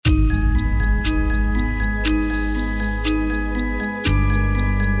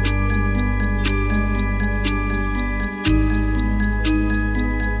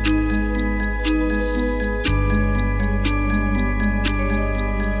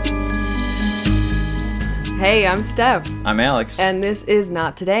Hey, I'm Steph. I'm Alex. And this is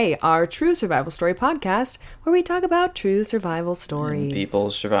Not Today, our true survival story podcast where we talk about true survival stories.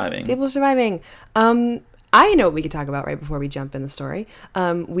 People surviving. People surviving. I know what we could talk about right before we jump in the story.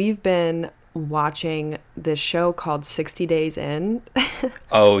 We've been watching this show called 60 Days In.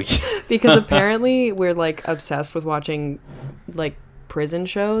 Oh, yeah. Because apparently we're like obsessed with watching like prison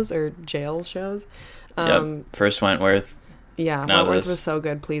shows or jail shows. Yep. First Wentworth. Yeah, Wentworth was so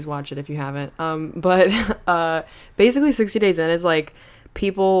good. Please watch it if you haven't. But basically 60 Days In is like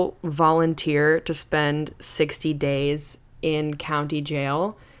people volunteer to spend 60 days in county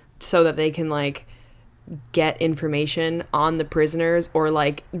jail so that they can like get information on the prisoners or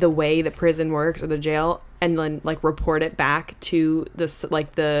like the way the prison works or the jail, and then like report it back to the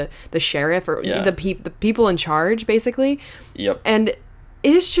like the sheriff or the people in charge, basically. Yep. And it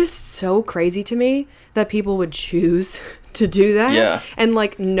is just so crazy to me that people would choose to do that and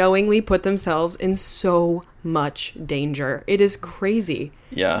like knowingly put themselves in so much danger. It is crazy.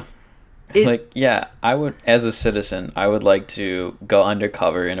 Yeah. I would, as a citizen, I would like to go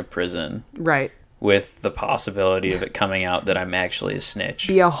undercover in a prison. Right. With the possibility of it coming out that I'm actually a snitch.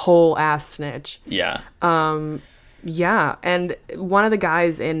 Be a whole ass snitch. Yeah. Yeah. And one of the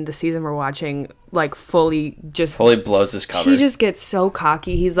guys in the season we're watching like fully blows his cover. He just gets so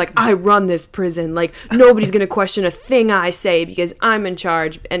cocky. He's like, I run this prison. Like, nobody's going to question a thing I say because I'm in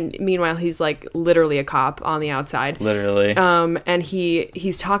charge. And meanwhile, he's like literally a cop on the outside. Literally. And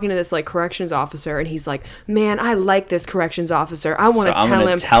he's talking to this like corrections officer, and he's like, man, I like this corrections officer. I want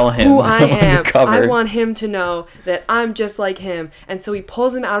to tell him who I am. I want him to know that I'm just like him. And so he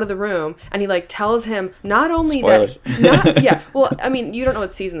pulls him out of the room, and he like tells him not only Spoilers. Well, I mean, you don't know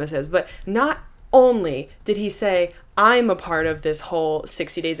what season this is, but not only did he say, I'm a part of this whole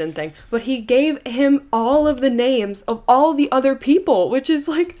 60 Days In thing, but he gave him all of the names of all the other people, which is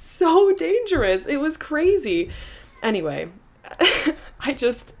like so dangerous. It was crazy. Anyway,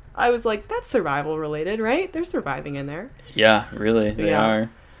 I was like, that's survival related, right? They're surviving in there. Yeah, really, they are.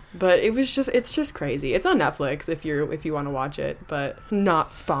 But it's just crazy. It's on Netflix if you want to watch it, but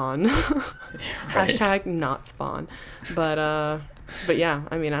not Spawn. Hashtag not Spawn. But yeah,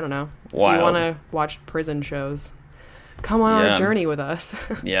 I mean, I don't know. Wild. If you want to watch prison shows, come on our journey with us.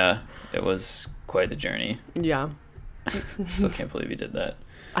 Yeah, it was quite the journey. Yeah. Still can't believe you did that.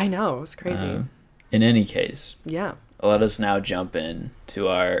 I know, it's crazy. In any case. Yeah. Let us now jump in to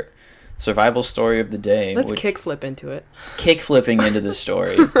our survival story of the day. Let's kickflip into it. Kickflipping into the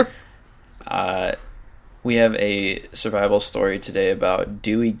story. We have a survival story today about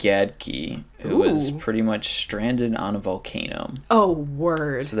Dewey Gadke, who was pretty much stranded on a volcano. Oh,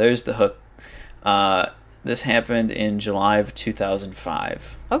 word. So there's the hook. This happened in July of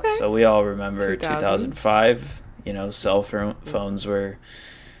 2005. Okay. So we all remember 2005. You know, cell phones were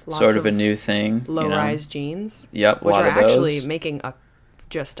sort of a new thing. Low-rise jeans. Yep, which a lot are of those. actually making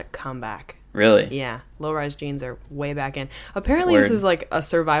just a comeback. Really? Yeah, low-rise jeans are way back in. Apparently, This is like a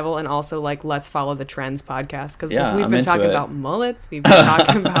survival and also like let's follow the trends podcast, because we've been talking about mullets, we've been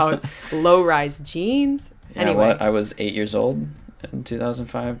talking about low-rise jeans. Yeah, anyway, I was 8 years old in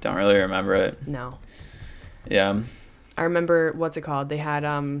 2005. Don't really remember it. No. Yeah. I remember, what's it called? They had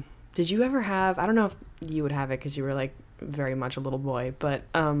did you ever have? I don't know if you would have it because you were like very much a little boy, but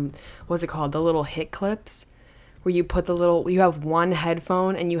what's it called? The little hit clips. Where you put you have one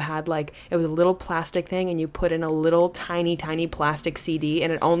headphone and you had like, it was a little plastic thing and you put in a little tiny plastic CD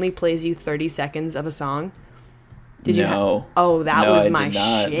and it only plays you 30 seconds of a song. Did you have? Oh, that was my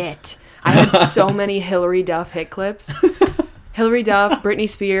shit. I had so many Hillary Duff hit clips. Hillary Duff, Britney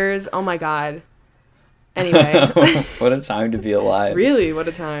Spears. Oh my God. Anyway. What a time to be alive. Really, what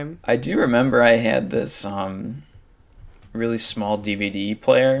a time. I do remember I had this really small DVD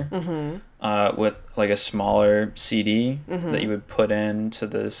player. Mm-hmm. With like a smaller CD that you would put into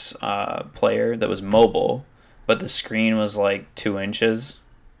this player that was mobile, but the screen was like 2 inches.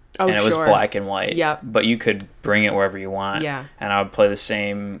 Oh, and it was black and white. Yep. But you could bring it wherever you want. Yeah. And I would play the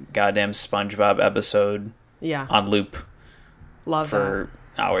same goddamn SpongeBob episode on loop. Love for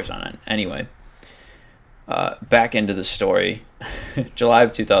hours on it. Anyway, back into the story. July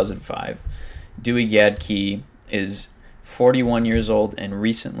of 2005. Dewey Gadke is 41 years old and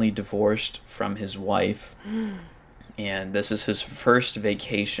recently divorced from his wife. And this is his first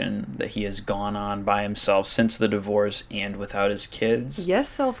vacation that he has gone on by himself since the divorce and without his kids. Yes,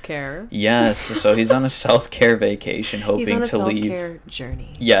 self-care. Yes, so he's on a self-care vacation, hoping to leave. He's on a self-care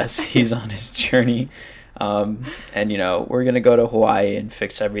journey. Yes, he's on his journey. And, you know, we're going to go to Hawaii and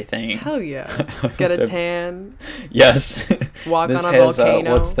fix everything. Hell yeah. Get a tan. Yes. Walk on a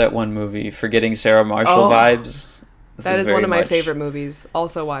volcano. What's that one movie? Forgetting Sarah Marshall vibes? That is one of my favorite movies.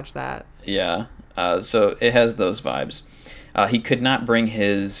 Also watch that. Yeah. So it has those vibes. He could not bring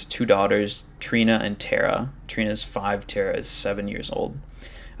his 2 daughters, Trina and Tara. Trina's 5, Tara is 7 years old.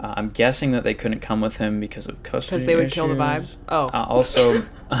 I'm guessing that they couldn't come with him because of custody Because they would issues. kill the vibe? Oh. Also,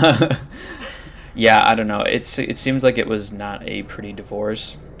 yeah, I don't know. It seems like it was not a pretty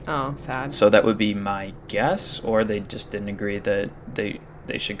divorce. Oh, sad. So that would be my guess, or they just didn't agree that they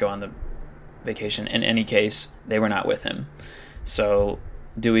should go on the vacation. In any case, they were not with him. So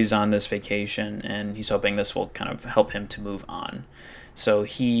Dewey's on this vacation, and he's hoping this will kind of help him to move on. So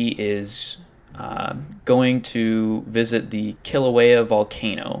he is going to visit the Kilauea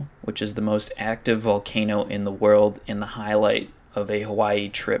volcano, which is the most active volcano in the world and the highlight of a Hawaii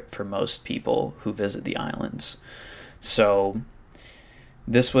trip for most people who visit the islands. So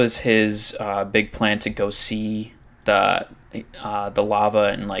this was his big plan to go see the lava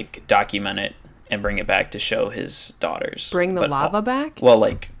and like document it and bring it back to show his daughters. Bring the lava back? Well,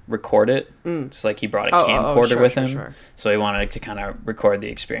 like record it. It's like he brought a camcorder with him. Sure. So he wanted to kind of record the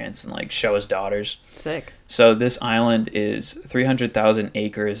experience and like show his daughters. Sick. So this island is 300,000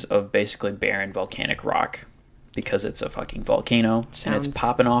 acres of basically barren volcanic rock because it's a fucking volcano and it's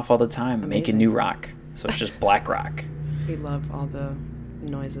popping off all the time, making new rock. So it's just black rock. We love all the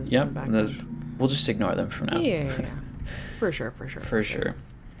noises Yep. in the background. We'll just ignore them for now. Yeah. For sure. For sure.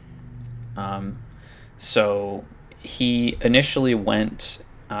 So he initially went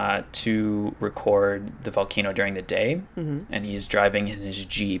to record the volcano during the day, and he's driving in his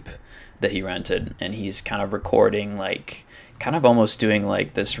Jeep that he rented, and he's kind of recording, like, kind of almost doing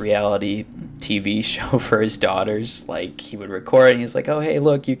like this reality TV show for his daughters. Like he would record and he's like, oh, hey,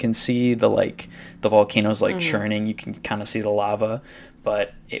 look, you can see the volcano's like churning. You can kind of see the lava,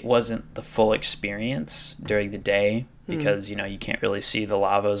 but it wasn't the full experience during the day because, you know, you can't really see the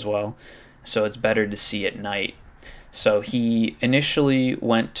lava as well. So it's better to see at night. So he initially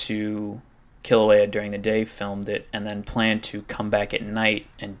went to Kilauea during the day, filmed it, and then planned to come back at night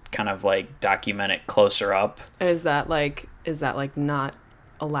and kind of like document it closer up. And is that like not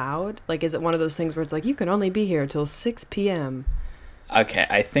allowed? Like, is it one of those things where it's like, you can only be here till 6 p.m.? Okay,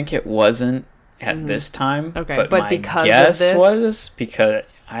 I think it wasn't at this time. Okay, but my because guess of this? was because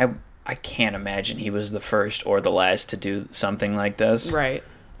I can't imagine he was the first or the last to do something like this. Right.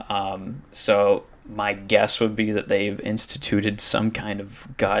 So my guess would be that they've instituted some kind of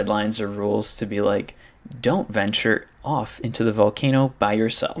guidelines or rules to be like, don't venture off into the volcano by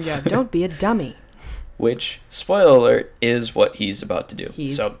yourself. Yeah, don't be a dummy. Which, spoiler alert, is what he's about to do.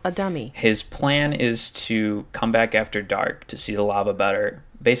 He's a dummy. His plan is to come back after dark to see the lava better,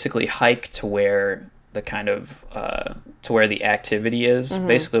 basically hike to where the kind of, to where the activity is,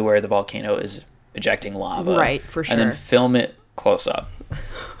 basically where the volcano is ejecting lava. Right, for sure. And then film it close up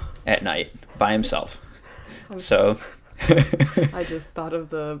at night by himself. So I just thought of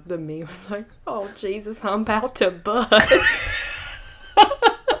the meme, like, oh Jesus, I'm about to bust.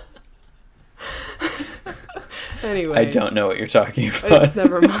 Anyway, I don't know what you're talking about.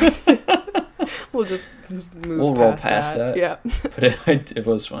 Never mind. We'll just move. We'll roll past that. Yeah, but it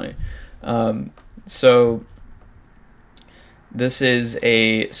was funny. So this is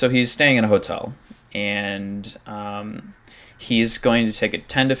so he's staying in a hotel, and he's going to take a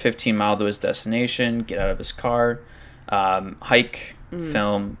 10 to 15 mile to his destination, get out of his car, hike,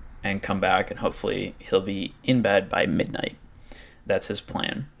 film, and come back, and hopefully he'll be in bed by midnight. That's his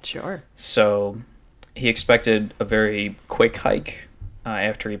plan. Sure. So he expected a very quick hike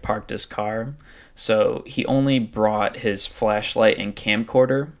after he parked his car. So he only brought his flashlight and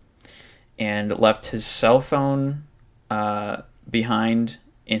camcorder and left his cell phone behind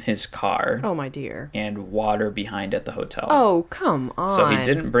in his car. Oh, my dear. And water behind at the hotel. Oh, come on. So he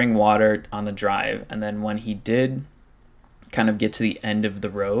didn't bring water on the drive. And then when he did kind of get to the end of the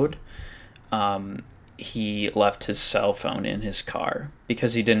road, he left his cell phone in his car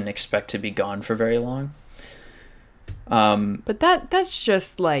because he didn't expect to be gone for very long. But that's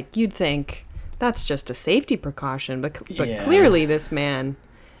just like, you'd think that's just a safety precaution. But Yeah. clearly this man,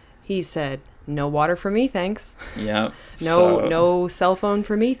 he said, no water for me, thanks. Yep. No cell phone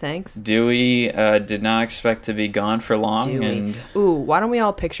for me, thanks. Dewey did not expect to be gone for long. Dewey. And Ooh, why don't we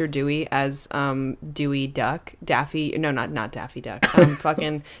all picture Dewey as Dewey Duck, Daffy? No, not Daffy Duck.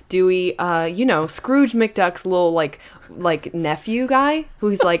 Fucking Dewey. Scrooge McDuck's little like nephew guy who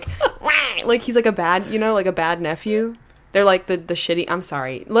he's like, like he's like a bad, like a bad nephew. They're like the shitty. I'm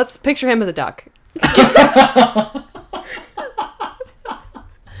sorry. Let's picture him as a duck.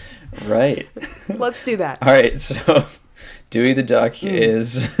 Right. Let's do that. All right. So Dewey the Duck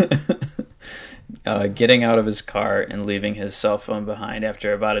is getting out of his car and leaving his cell phone behind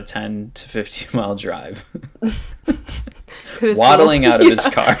after about a 10 to 15 mile drive. Waddling out of his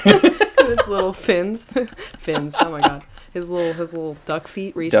car. His little fins. Fins, oh my god. His little duck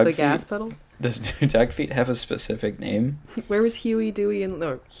feet reach the gas pedals. Does duck feet have a specific name? Where was Huey, Dewey, and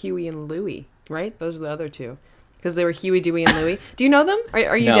Louie, right? Those are the other two. Because they were Huey, Dewey, and Louie. Do you know them?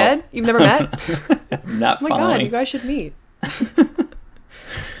 Are you dead? You've never met? I'm not oh my following. god, you guys should meet.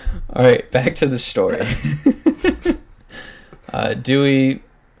 All right, back to the story. Dewey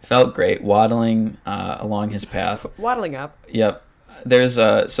felt great waddling along his path. Waddling up. Yep. There's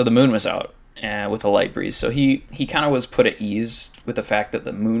so the moon was out with a light breeze, so he kind of was put at ease with the fact that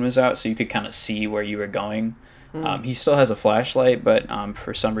the moon was out, so you could kind of see where you were going. He still has a flashlight, but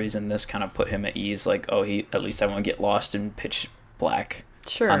for some reason this kind of put him at ease. Like, oh, at least I won't get lost in pitch black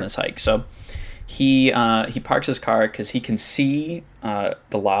on this hike. So he parks his car because he can see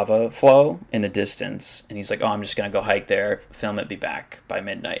the lava flow in the distance, and he's like, oh, I'm just gonna go hike there, film it, be back by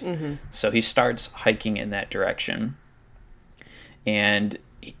midnight. So he starts hiking in that direction, and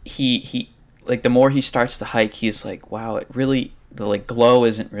he like the more he starts to hike, he's like, wow, it really, the like glow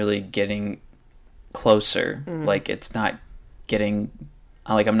isn't really getting closer. Like it's not getting,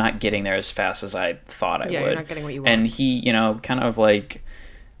 like I'm not getting there as fast as I thought I would. You're not getting what you want. And he, kind of like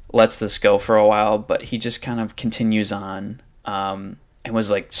lets this go for a while, but he just kind of continues on, and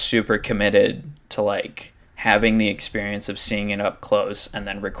was like super committed to like having the experience of seeing it up close and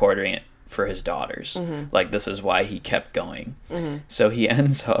then recording it for his daughters. Like this is why he kept going. So he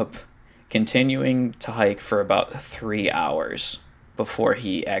ends up continuing to hike for about 3 hours before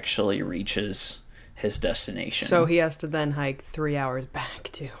he actually reaches his destination. So he has to then hike 3 hours back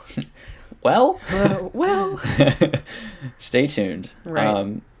too. Well, stay tuned.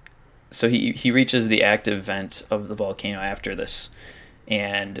 Right. So he reaches the active vent of the volcano after this,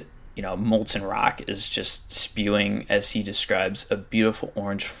 and molten rock is just spewing, as he describes, a beautiful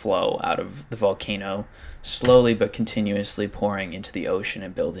orange flow out of the volcano, slowly but continuously pouring into the ocean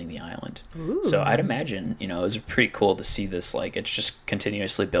and building the island. Ooh. So I'd imagine, it was pretty cool to see this, like, it's just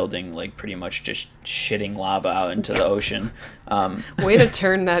continuously building, like, pretty much just shitting lava out into the ocean. Way to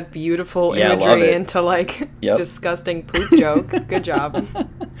turn that beautiful Yeah, imagery into, like, disgusting poop joke. Good job.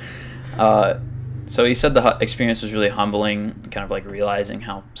 So he said the experience was really humbling, kind of like realizing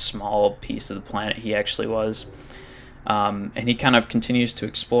how small a piece of the planet he actually was. And he kind of continues to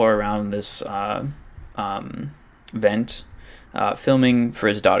explore around this vent, filming for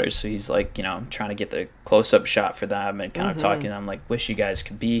his daughters. So he's like, trying to get the close-up shot for them and kind of talking to them, like, wish you guys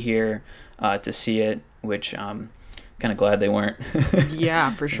could be here to see it, which kind of glad they weren't.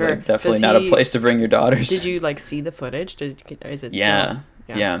 Yeah, for sure. Like, definitely not a place to bring your daughters. Did you like see the footage? Is it yeah. still?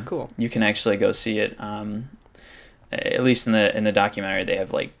 Yeah, cool. You can actually go see it. At least in the documentary, they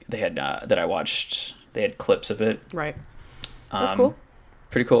had that I watched. They had clips of it. Right. That's cool.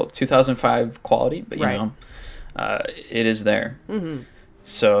 Pretty cool. 2005 quality, but it is there.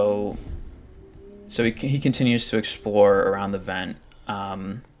 So he continues to explore around the vent.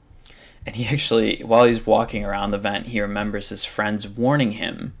 And he actually, while he's walking around the vent, he remembers his friends warning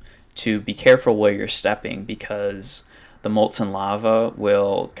him to be careful where you're stepping, because the molten lava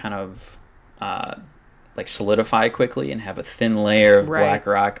will kind of like solidify quickly and have a thin layer of black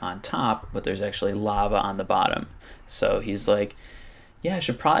rock on top, but there's actually lava on the bottom. So he's like, yeah, I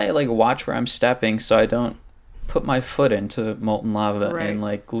should probably like watch where I'm stepping so I don't put my foot into molten lava and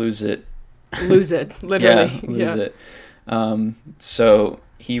like lose it. Lose it, literally. Lose it. So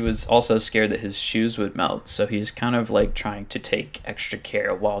he was also scared that his shoes would melt, so he's kind of like trying to take extra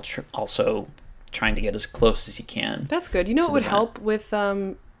care while also trying to get as close as he can. That's good. You know what would help with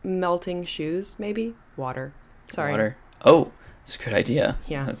melting shoes? Maybe water. Sorry. Water. Oh, that's a good idea.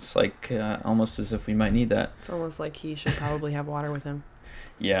 Yeah. It's like almost as if we might need that. It's almost like he should probably have water with him.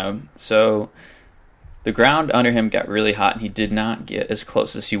 Yeah. So the ground under him got really hot, and he did not get as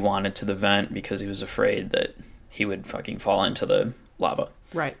close as he wanted to the vent because he was afraid that he would fucking fall into the lava.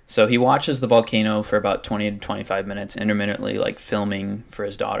 Right. So he watches the volcano for about 20 to 25 minutes, intermittently like filming for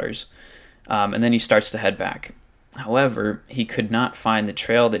his daughters. And then he starts to head back. However, he could not find the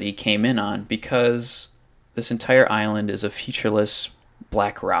trail that he came in on because this entire island is a featureless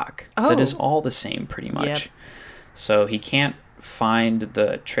black rock that is all the same pretty much. Yep. So he can't find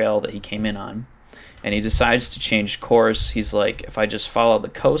the trail that he came in on. And he decides to change course. He's like, if I just follow the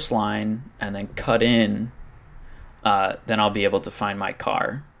coastline and then cut in, then I'll be able to find my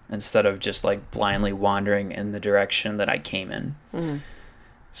car instead of just like blindly wandering in the direction that I came in.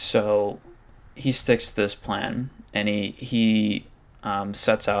 So he sticks to this plan, and he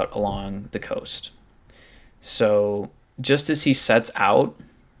sets out along the coast. So just as he sets out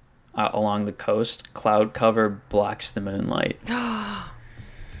along the coast, cloud cover blocks the moonlight.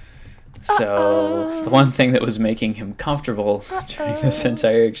 So the one thing that was making him comfortable during this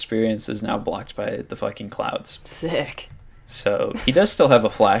entire experience is now blocked by the fucking clouds. Sick. So he does still have a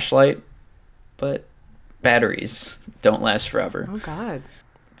flashlight, but batteries don't last forever. Oh, God.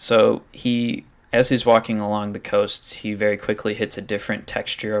 So as he's walking along the coast, he very quickly hits a different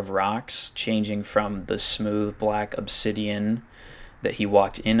texture of rocks, changing from the smooth black obsidian that he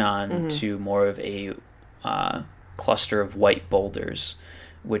walked in on to more of a cluster of white boulders,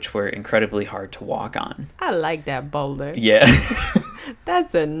 which were incredibly hard to walk on. I like that boulder. Yeah.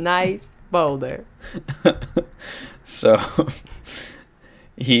 That's a nice boulder. So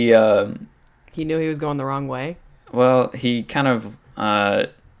he knew he was going the wrong way. Well, he kind of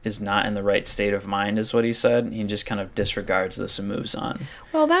is not in the right state of mind, is what he said. He just kind of disregards this and moves on.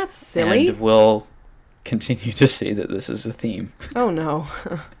 Well, that's silly. And we'll continue to see that this is a theme. Oh, no.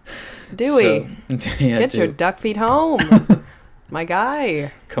 Dewey, get your duck feet home. My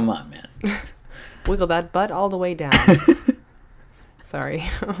guy. Come on, man. Wiggle that butt all the way down. Sorry.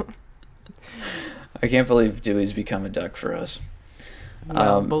 I can't believe Dewey's become a duck for us.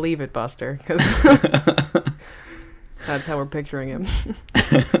 Well, believe it, Buster, because that's how we're picturing him.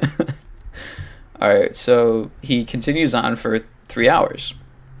 All right, so he continues on for 3 hours,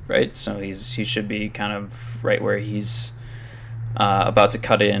 right? So he should be kind of right where he's about to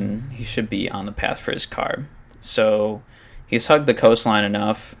cut in. He should be on the path for his car. So he's hugged the coastline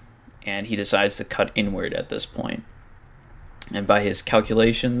enough, and he decides to cut inward at this point. And by his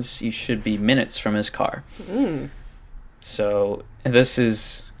calculations, he should be minutes from his car. So this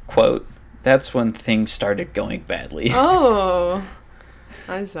is, quote, "That's when things started going badly." Oh,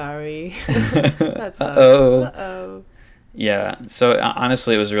 I'm sorry. That sucks. Uh-oh. Yeah, so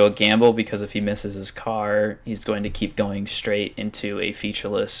honestly, it was a real gamble, because if he misses his car, he's going to keep going straight into a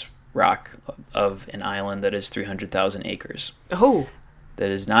featureless rock of an island that is 300,000 acres. Oh. That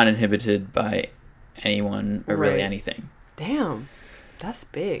is not inhabited by anyone or really anything. Damn, that's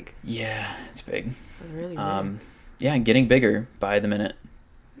big. Yeah, it's big. That's really big. Yeah, and getting bigger by the minute.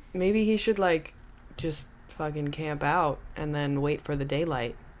 Maybe he should, just fucking camp out and then wait for the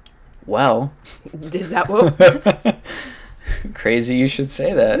daylight. Well. Is that what? Crazy you should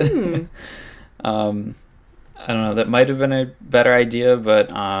say that. I don't know. That might have been a better idea,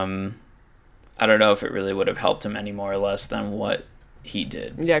 but I don't know if it really would have helped him any more or less than what he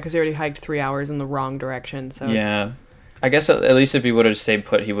did. Yeah, because he already hiked 3 hours in the wrong direction. So yeah. I guess at least if he would have stayed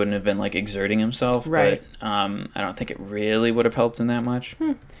put, he wouldn't have been exerting himself. Right. But I don't think it really would have helped him that much.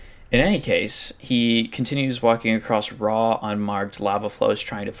 In any case, he continues walking across raw, unmarked lava flows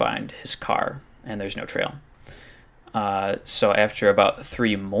trying to find his car, and there's no trail. So after about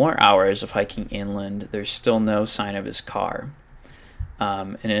 3 more hours of hiking inland, there's still no sign of his car.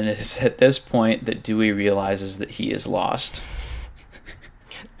 And it is at this point that Dewey realizes that he is lost.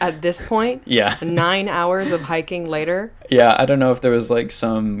 At this point? Yeah. 9 hours of hiking later? Yeah, I don't know if there was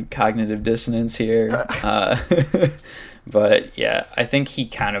some cognitive dissonance here. But yeah, I think he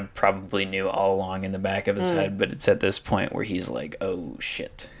kind of probably knew all along in the back of his head, but it's at this point where he's like, oh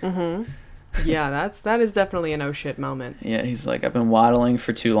shit. Mm-hmm. Yeah, that is definitely an oh shit moment. Yeah, he's like, I've been waddling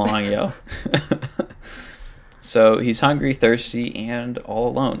for too long, yo. So he's hungry, thirsty, and all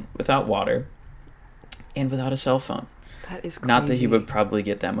alone, without water, and without a cell phone. That is crazy. Not that he would probably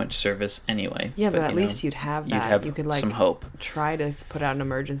get that much service anyway. Yeah, but at least you'd have that. You'd have you could some hope. Try to put out an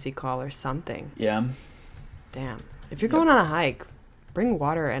emergency call or something. Yeah. Damn. If you're going on a hike, bring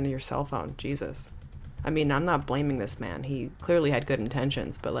water and your cell phone. Jesus. I mean, I'm not blaming this man. He clearly had good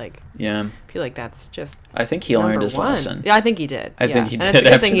intentions, but yeah, I feel like that's just. I think he learned his lesson. Yeah, I think he did. I think he did. And it's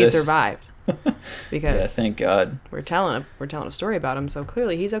a good thing he survived. Because yeah, thank God. We're telling a story about him, so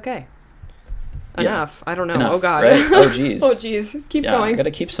clearly he's okay. Yeah. Enough. I don't know. Enough, oh God. Right? Oh jeez. Oh jeez. Keep going. Got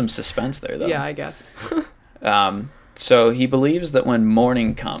to keep some suspense there, though. Yeah, I guess. So he believes that when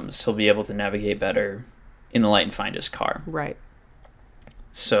morning comes, he'll be able to navigate better in the light and find his car. Right.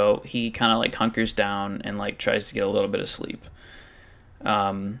 So he kind of hunkers down and tries to get a little bit of sleep.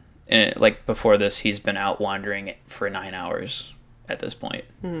 And before this, he's been out wandering for 9 hours at this point.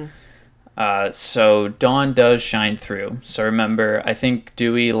 So dawn does shine through. So remember, I think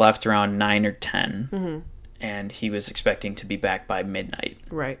Dewey left around 9 or 10, and he was expecting to be back by midnight.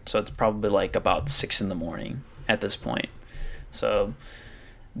 Right. So it's probably about 6 in the morning at this point. So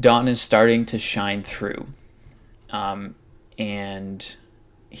dawn is starting to shine through. And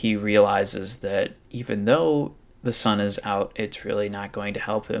he realizes that even though the sun is out, it's really not going to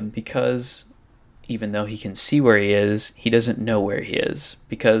help him, because even though he can see where he is, he doesn't know where he is,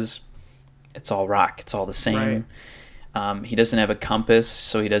 because it's all rock. It's all the same. Right. He doesn't have a compass,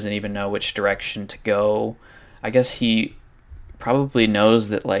 so he doesn't even know which direction to go. I guess he probably knows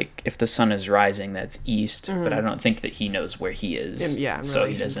that, like, if the sun is rising, that's east, but I don't think that he knows where he is. In so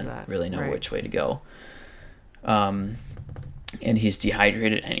he relation to doesn't that. really know Right. which way to go. And he's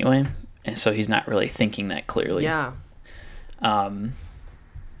dehydrated anyway, and so he's not really thinking that clearly. Yeah.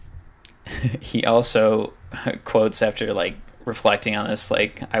 He also quotes after, like, reflecting on this,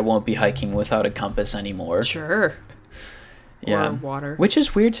 like, I won't be hiking without a compass anymore. Sure. Yeah. Or water. Which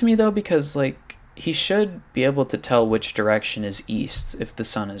is weird to me, though, because, like, he should be able to tell which direction is east if the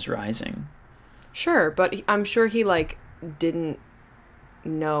sun is rising. Sure, but I'm sure he, like, didn't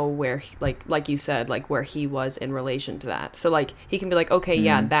know where, like you said, like, where he was in relation to that. So, like, he can be like, okay,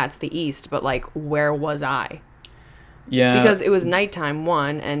 yeah, that's the east, but, like, where was I? Yeah. Because it was nighttime,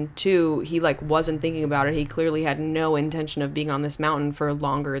 one, and two, he, like, wasn't thinking about it. He clearly had no intention of being on this mountain for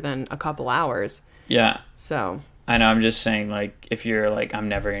longer than a couple hours. Yeah. So... I know, I'm just saying, like, if you're like, I'm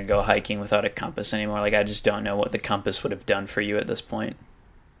never going to go hiking without a compass anymore, like, I just don't know what the compass would have done for you at this point.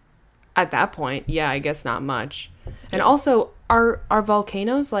 At that point, yeah, I guess not much. And also, are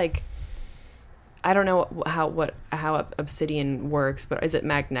volcanoes, like, I don't know how obsidian works, but is it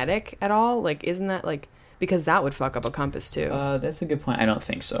magnetic at all? Like, isn't that, like, because that would fuck up a compass, too. That's a good point. I don't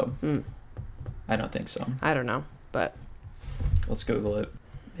think so. I don't think so. I don't know, but... Let's Google it.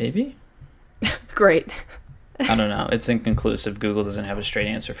 Maybe? Great. I don't know. It's inconclusive. Google doesn't have a straight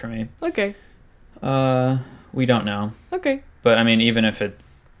answer for me. Okay. We don't know. Okay. But, I mean, even if it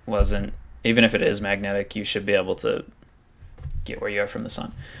is magnetic, you should be able to get where you are from the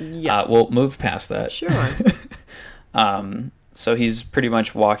sun. Yeah. We'll move past that. Sure. So he's pretty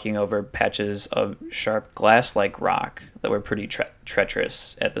much walking over patches of sharp glass-like rock that were pretty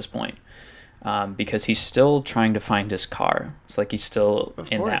treacherous at this point, because he's still trying to find his car. It's like he's still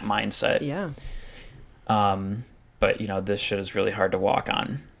in that mindset. Yeah. But, you know, this shit is really hard to walk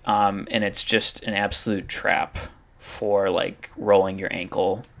on. And it's just an absolute trap for, like, rolling your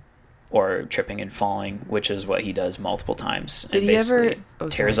ankle or tripping and falling, which is what he does multiple times. Did he ever...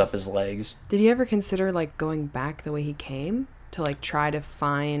 tears up his legs. Did he ever consider, like, going back the way he came to, like, try to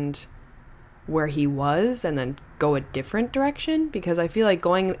find where he was and then go a different direction? Because I feel like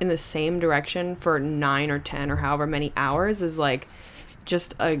going in the same direction for 9 or 10 or however many hours is, like...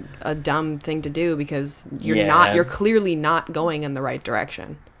 just a dumb thing to do because you're clearly not going in the right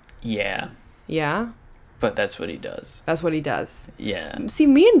direction. Yeah. Yeah? But that's what he does. That's what he does. Yeah. See,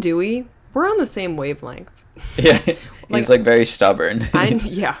 me and Dewey, we're on the same wavelength. Yeah. He's like very stubborn.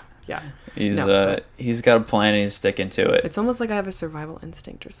 Yeah. He's got a plan and he's sticking to it. It's almost like I have a survival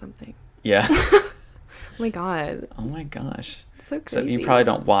instinct or something. Yeah. Oh my god. Oh my gosh. So crazy. So you probably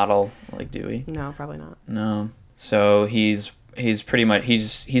don't waddle like Dewey. No, probably not. No. So he's pretty much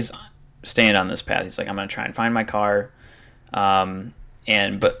he's staying on this path. He's like, I'm gonna try and find my car,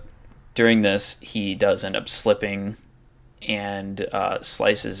 but during this he does end up slipping and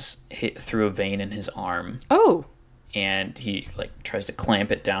slices hit through a vein in his arm. Oh. And he, like, tries to clamp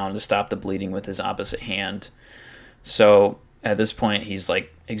it down to stop the bleeding with his opposite hand. So at this point he's,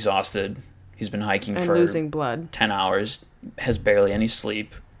 like, exhausted. He's been hiking and for losing blood 10 hours, has barely any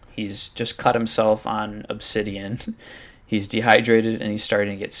sleep. He's just cut himself on obsidian. He's dehydrated and he's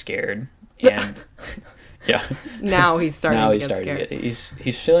starting to get scared. And yeah. Now he's starting to get scared.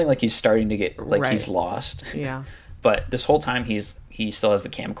 He's feeling like he's starting to get like he's lost. Yeah. But this whole time he still has the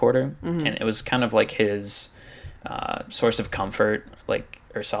camcorder, and it was kind of like his source of comfort, like,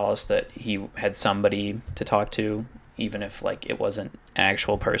 or solace, that he had somebody to talk to, even if, like, it wasn't an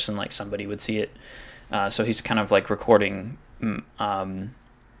actual person, like somebody would see it. So he's kind of like recording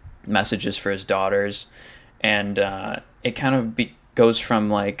messages for his daughters, and it kind of goes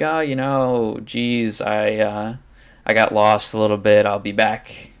from like, geez, I got lost a little bit, I'll be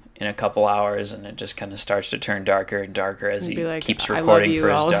back in a couple hours, and it just kind of starts to turn darker and darker as he keeps recording for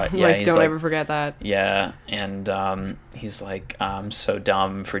his daughter. Yeah, he's don't ever forget that. Yeah, and he's like, I'm so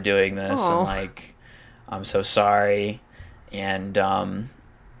dumb for doing this. Aww. And like, I'm so sorry, and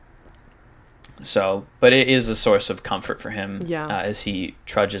but it is a source of comfort for him, as he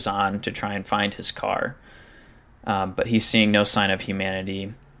trudges on to try and find his car. But he's seeing no sign of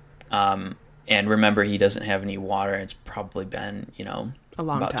humanity. And remember, he doesn't have any water. It's probably been, a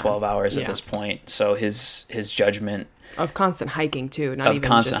long about time. 12 hours at this point. So his judgment of constant hiking too,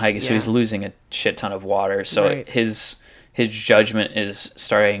 hiking. So he's losing a shit ton of water. So his judgment is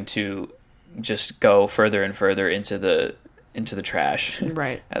starting to just go further and further into the trash.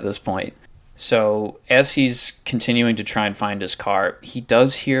 Right. At this point. So as he's continuing to try and find his car, he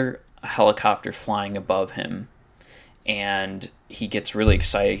does hear a helicopter flying above him, and he gets really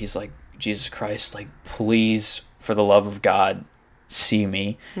excited. He's like, Jesus Christ, like, please, for the love of God, see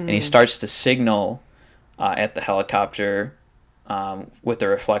me. And he starts to signal at the helicopter with the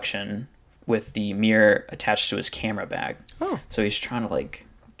reflection with the mirror attached to his camera bag. Oh. So he's trying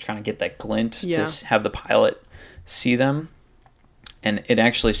to get that glint Yeah. to have the pilot see them. And it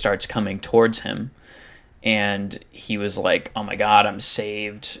actually starts coming towards him. And he was like, oh my God, I'm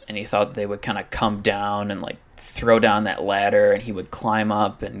saved. And he thought they would kind of come down and like throw down that ladder, and he would climb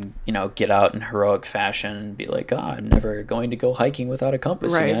up and, you know, get out in heroic fashion and be like, oh, I'm never going to go hiking without a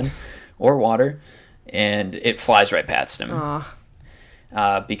compass again, or water. And it flies right past him.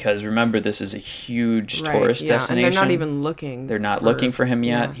 Because remember, this is a huge tourist destination. And they're not even looking. They're not looking for him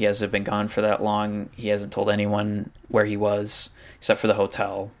yet. Yeah. He hasn't been gone for that long. He hasn't told anyone where he was, except for the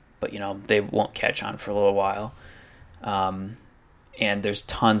hotel. But, you know, they won't catch on for a little while. And there's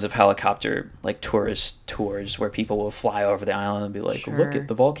tons of helicopter, like, tourist tours where people will fly over the island and be like, look at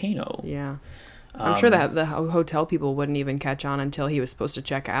the volcano. Yeah. I'm sure that the hotel people wouldn't even catch on until he was supposed to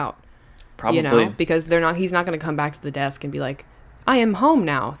check out. Probably. You know, because he's not going to come back to the desk and be like, I am home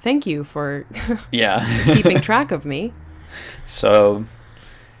now. Thank you for keeping track of me. So,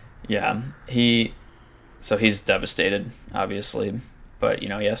 yeah, he's devastated, obviously, but, you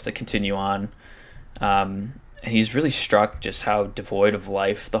know, he has to continue on. And he's really struck just how devoid of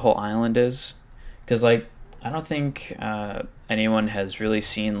life the whole island is. Because, like, I don't think anyone has really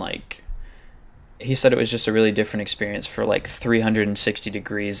seen, like, he said it was just a really different experience for, like, 360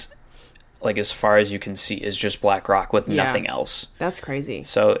 degrees, like, as far as you can see, is just black rock with nothing else. That's crazy.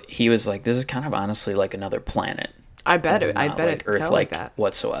 So he was like, this is kind of honestly like another planet. I bet it Earth felt like that.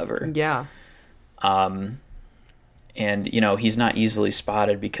 Whatsoever. Yeah. And, you know, he's not easily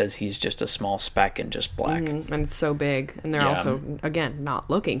spotted because he's just a small speck and just black. Mm-hmm. And it's so big. And they're also, again, not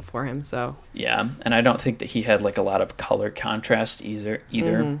looking for him, so. Yeah, and I don't think that he had, like, a lot of color contrast either.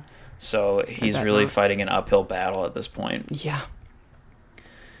 Mm-hmm. So he's really fighting an uphill battle at this point. Yeah.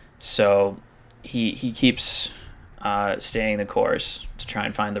 So he keeps staying the course to try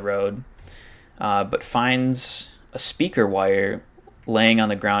and find the road, but finds a speaker wire laying on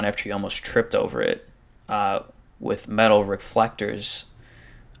the ground after he almost tripped over it, with metal reflectors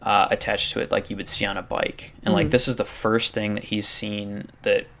attached to it like you would see on a bike. And like this is the first thing that he's seen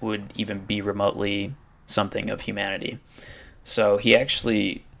that would even be remotely something of humanity. So he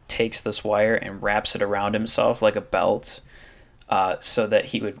actually takes this wire and wraps it around himself like a belt, so that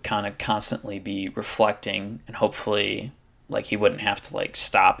he would kind of constantly be reflecting, and hopefully like he wouldn't have to like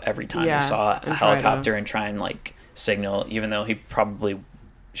stop every time he saw a helicopter and try and like signal, even though he probably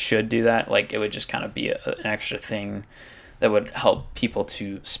should do that. Like it would just kind of be an extra thing that would help people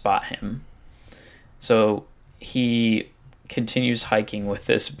to spot him. So he continues hiking with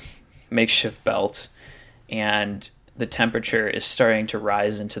this makeshift belt, and the temperature is starting to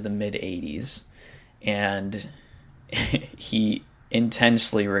rise into the mid 80s, and he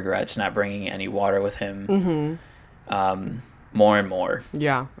intensely regrets not bringing any water with him. More and more.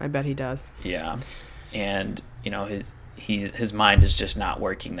 Yeah, I bet he does. Yeah, and you know his mind is just not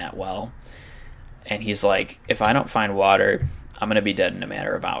working that well, and he's like, if I don't find water, I'm gonna be dead in a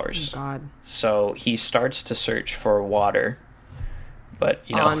matter of hours. Oh, God. So he starts to search for water, but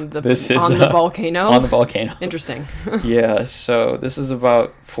you know on the volcano. On the volcano. Interesting. Yeah. So this is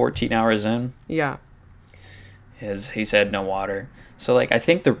about 14 hours in. Yeah. He's had no water. So like I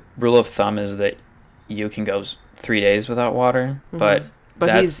think the rule of thumb is that you can go 3 days without water, but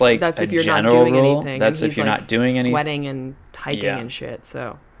that's if you're not doing anything. That's if you're not doing anything, sweating and hiking and shit.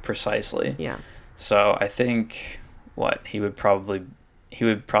 So precisely. Yeah. So I think he would probably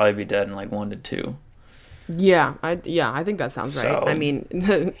be dead in like 1 to 2. Yeah, I think that sounds right. I mean,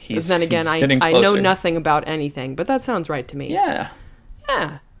 then again, I know nothing about anything, but that sounds right to me. Yeah.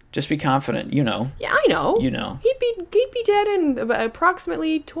 Yeah. Just be confident, you know. Yeah, I know. You know. He'd be dead in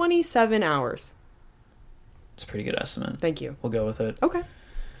approximately 27 hours. It's a pretty good estimate. Thank you. We'll go with it. Okay.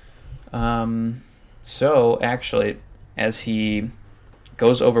 So actually, as he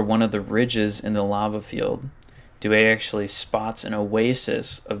goes over one of the ridges in the lava field, Dewey actually spots an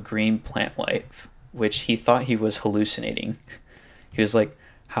oasis of green plant life, which he thought he was hallucinating. He was like,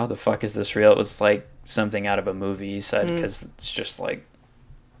 how the fuck is this real? It was like something out of a movie, he said, because it's just like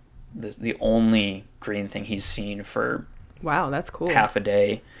the only green thing he's seen for that's cool. half a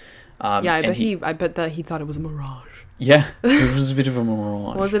day. I bet that he thought it was a mirage. Yeah, it was a bit of a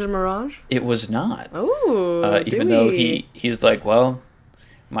mirage. Was it a mirage? It was not. Oh, even though he's like, well,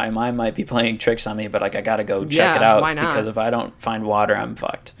 my mind might be playing tricks on me, but like I gotta go check it out, why not? Because if I don't find water, I'm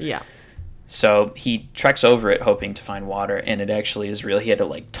fucked. Yeah. So he treks over it hoping to find water, and it actually is real. He had to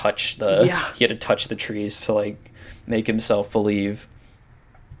like touch the trees to like make himself believe.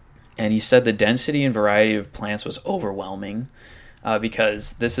 And he said the density and variety of plants was overwhelming,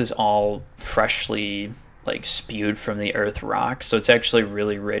 because this is all freshly like spewed from the earth rock. So it's actually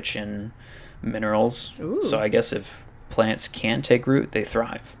really rich in minerals. Ooh. So I guess if plants can take root, they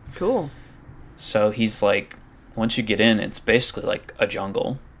thrive. Cool. So he's like, once you get in, it's basically like a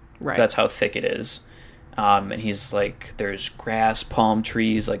jungle. Right. That's how thick it is. And he's like, there's grass, palm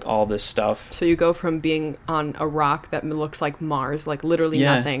trees, like all this stuff. So you go from being on a rock that looks like Mars, like literally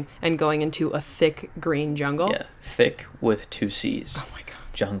nothing, and going into a thick green jungle. Yeah, thick with 2 C's. Oh my god.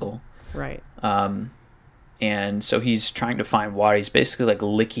 Jungle. Right. And so he's trying to find water. He's basically like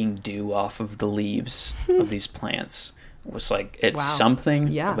licking dew off of the leaves of these plants. It's like, it's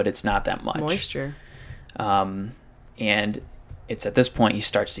something, but it's not that much. Moisture. And it's at this point he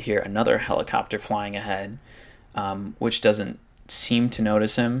starts to hear another helicopter flying ahead, which doesn't seem to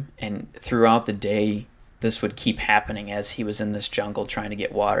notice him. And throughout the day, this would keep happening as he was in this jungle trying to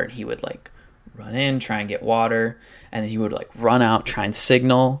get water. And he would like run in, try and get water, and then he would like run out, try and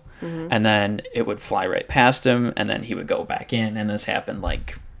signal, and then it would fly right past him, and then he would go back in. And this happened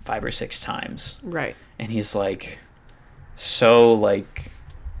like 5 or 6 times. Right. And he's like so like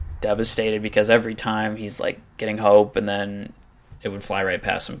devastated because every time he's like getting hope, and then it would fly right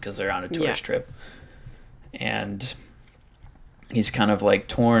past him because they're on a tourist trip. And he's kind of like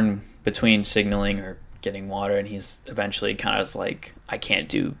torn between signaling or getting water, and he's eventually kind of like, I can't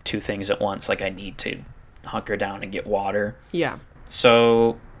do 2 things at once. Like, I need to hunker down and get water. Yeah.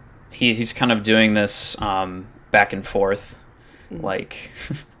 So he's kind of doing this back and forth, like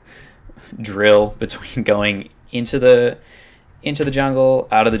drill between going into the jungle,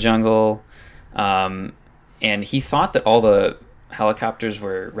 out of the jungle, and he thought that all the helicopters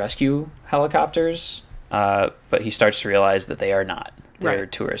were rescue helicopters, but he starts to realize that they are not. They're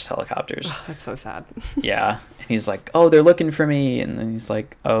tourist helicopters. Oh, that's so sad. Yeah. And he's like, oh, they're looking for me. And then he's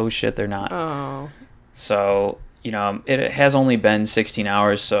like, oh, shit, they're not. Oh. So, it has only been 16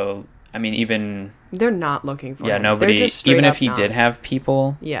 hours. So, I mean, even... They're not looking for him. Nobody... They're just even if he not. did have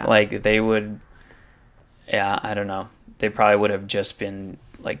people, yeah, like, they would... Yeah, I don't know. They probably would have just been,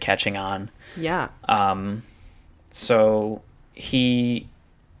 like, catching on. Yeah. So he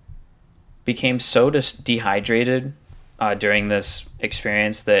became so dehydrated during this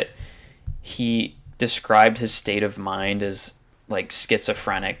experience that he described his state of mind as like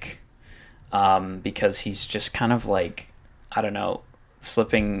schizophrenic, because he's just kind of like, I don't know,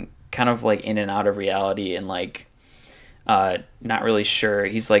 slipping kind of like in and out of reality, and like not really sure.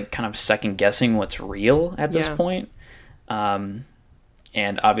 He's like kind of second guessing what's real at this point. And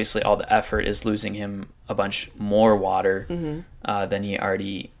obviously all the effort is losing him a bunch more water than he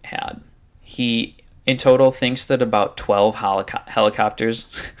already had. He, in total, thinks that about 12 helicopters,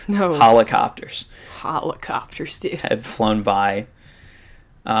 helicopters, dude, had flown by.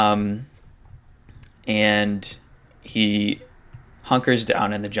 And he hunkers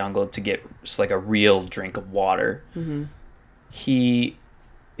down in the jungle to get just like a real drink of water. He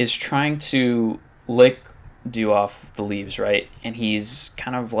is trying to lick dew off the leaves, right? And he's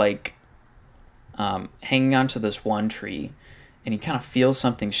kind of like hanging onto this one tree, and he kind of feels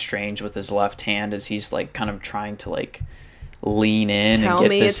something strange with his left hand as he's like kind of trying to like lean in and get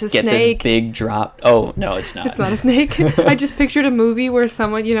this big drop. Oh no, it's not. It's not a snake. I just pictured a movie where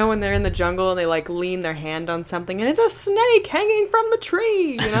someone, when they're in the jungle and they like lean their hand on something and it's a snake hanging from the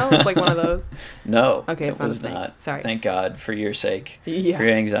tree. It's like one of those. No. Okay, it's not a snake. Not. Sorry. Thank God, for your sake. Yeah. For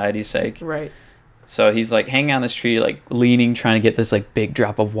your anxiety's sake. Right. So he's like hanging on this tree, like leaning, trying to get this like big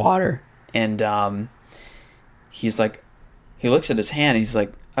drop of water. And he's like, he looks at his hand and he's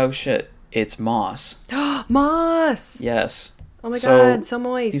like, oh shit, it's moss. Moss! Yes. Oh my god, so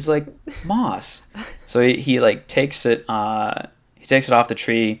moist. He's like, moss. So he like takes it off the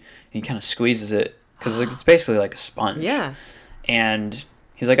tree, and he kind of squeezes it, because it's basically like a sponge. Yeah. And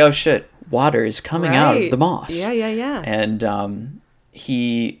he's like, oh shit, water is coming out of the moss. Yeah. And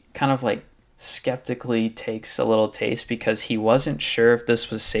he kind of like skeptically takes a little taste, because he wasn't sure if this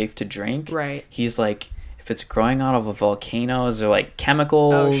was safe to drink. Right. He's like, if it's growing out of a volcano, is there like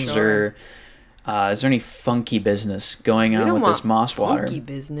chemicals or is there any funky business going on with this moss water? Funky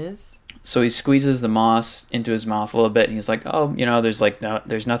business. So he squeezes the moss into his mouth a little bit, and he's like, oh,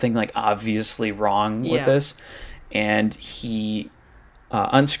 there's nothing like obviously wrong with this. And he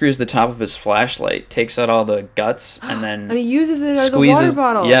unscrews the top of his flashlight, takes out all the guts, and then and he uses it as a water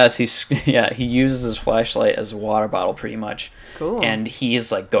bottle. Yes, he uses his flashlight as a water bottle, pretty much. Cool. And he's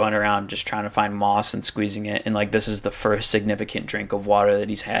like going around just trying to find moss and squeezing it, and like this is the first significant drink of water that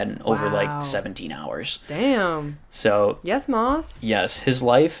he's had in over like 17 hours. Damn. So yes, Moss. Yes, his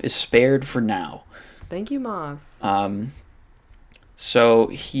life is spared for now. Thank you, Moss. So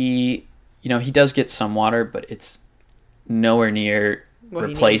he does get some water, but it's nowhere near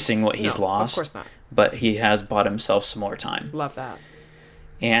replacing what he's lost. Of course not. but he has bought himself some more time. Love that.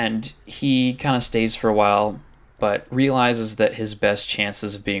 And he kind of stays for a while, but realizes that his best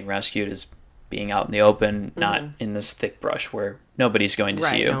chances of being rescued is being out in the open, not in this thick brush where nobody's going to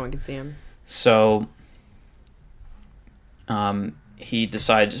see you. No one can see him. So he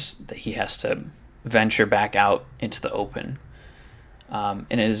decides that he has to venture back out into the open. And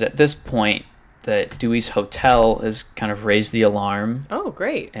it is at this point that Dewey's hotel has kind of raised the alarm. Oh,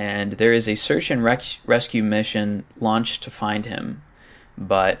 great. And there is a search and rescue mission launched to find him.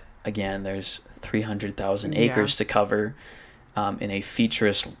 But again, there's 300,000 acres to cover in a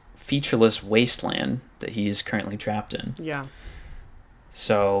featureless wasteland that he's currently trapped in. Yeah.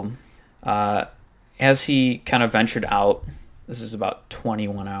 So as he kind of ventured out, this is about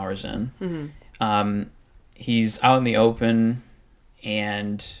 21 hours in, he's out in the open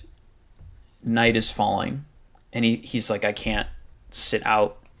and night is falling. And he's like, I can't sit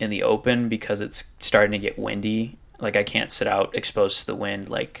out in the open because it's starting to get windy. Like, I can't sit out exposed to the wind.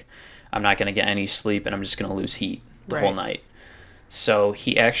 Like, I'm not going to get any sleep, and I'm just going to lose heat the whole night. So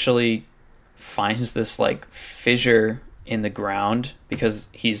he actually finds this, like, fissure in the ground because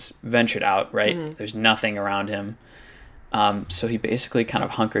he's ventured out, right? There's nothing around him. So he basically kind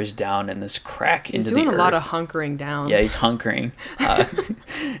of hunkers down in this crack into the earth. He's doing a lot of hunkering down. Yeah, he's hunkering.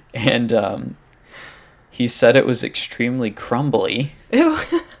 And he said it was extremely crumbly. Ew.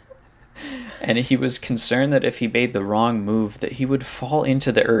 And he was concerned that if he made the wrong move, that he would fall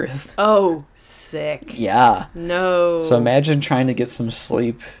into the earth. Oh, sick. Yeah. No. So imagine trying to get some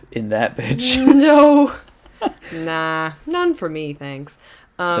sleep in that bitch. No. Nah, none for me, thanks.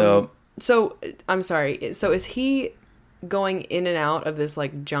 So I'm sorry. So is he going in and out of this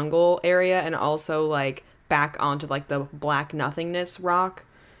like jungle area and also like back onto like the black nothingness rock?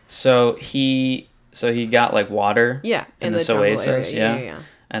 So he got like water. Yeah, in this oasis. Yeah.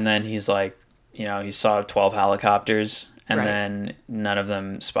 And then he's like, he saw 12 helicopters, and then none of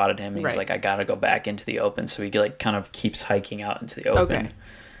them spotted him. And he's like, I gotta go back into the open. So he like kind of keeps hiking out into the open.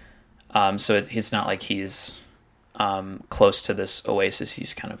 Okay. So it's not like he's close to this oasis.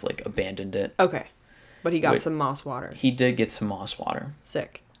 He's kind of like abandoned it. Okay. But he got some moss water. He did get some moss water.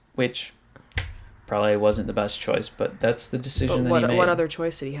 Sick. Which probably wasn't the best choice, but that's the decision that he made. What other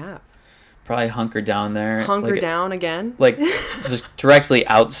choice did he have? Probably hunker down there. Hunker down again? Like, just directly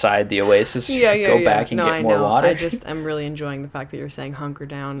outside the oasis. Go back and get more water. I'm really enjoying the fact that you're saying hunker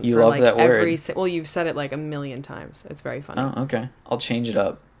down. You love that word. Well, you've said it like a million times. It's very funny. Oh, okay. I'll change it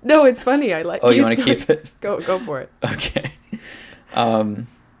up. No, it's funny. I like. Oh, you want to keep it? Go for it. Okay.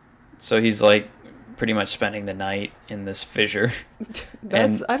 So he's like pretty much spending the night in this fissure.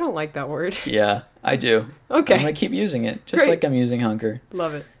 I don't like that word. Yeah, I do. Okay. I'm gonna keep using it, just like I'm using hunker.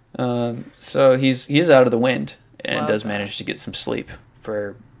 Love it. So he's out of the wind and does manage to get some sleep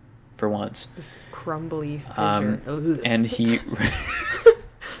for once. This crumbly fissure. And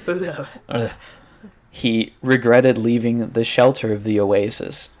he regretted leaving the shelter of the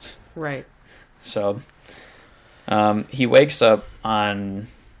oasis. Right. So he wakes up on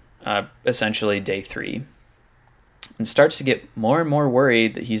essentially day 3 and starts to get more and more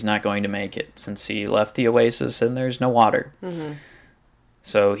worried that he's not going to make it since he left the oasis and there's no water.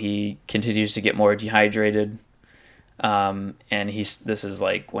 So he continues to get more dehydrated, and this is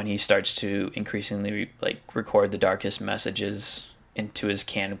like when he starts to increasingly like record the darkest messages into his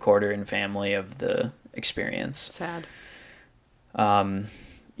camcorder and family of the experience. Sad.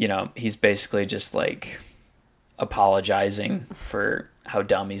 He's basically just like apologizing for how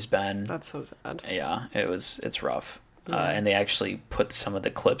dumb he's been. That's so sad. Yeah, it's rough. Yeah. And they actually put some of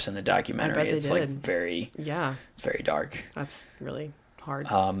the clips in the documentary. I bet they it's did. Like it's very dark. That's really hard.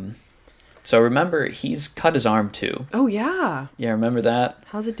 So remember, he's cut his arm too. Oh yeah. Yeah, remember that?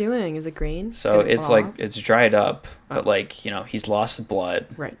 How's it doing? Is it green? So it's like it's dried up, but like he's lost blood.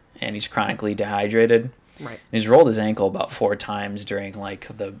 Right. And he's chronically dehydrated. Right. And he's rolled his ankle about 4 times during like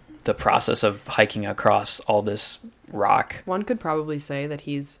the process of hiking across all this rock. One could probably say that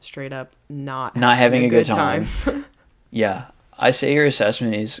he's straight up not having a good time. Yeah, I say your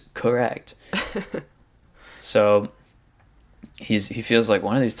assessment is correct. So he feels like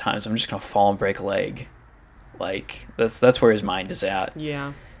one of these times I'm just gonna fall and break a leg. Like that's where his mind is at.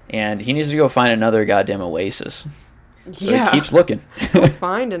 Yeah. And he needs to go find another goddamn oasis. So he keeps looking. Go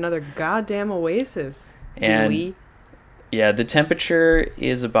find another goddamn oasis. And yeah, the temperature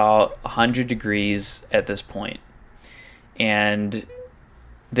is about 100 degrees at this point. And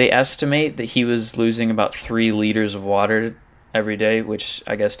they estimate that he was losing about 3 liters of water every day, which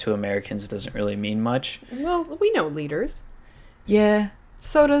I guess to Americans doesn't really mean much. Well, we know liters. Yeah.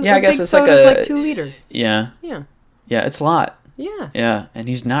 Soda. Yeah, I guess it's like 2 liters. Yeah. Yeah. Yeah, it's a lot. Yeah. Yeah, and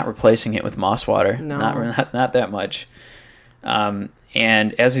he's not replacing it with moss water. No. Not that much. And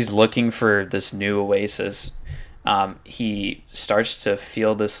as he's looking for this new oasis, he starts to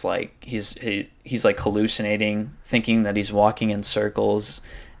feel this, like he's like hallucinating, thinking that he's walking in circles,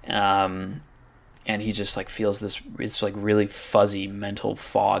 and he just like feels this, it's like really fuzzy mental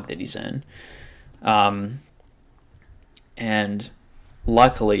fog that he's in. And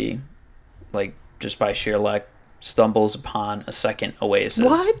luckily, like just by sheer luck, stumbles upon a second oasis.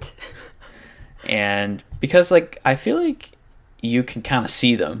 What? And because like I feel like you can kind of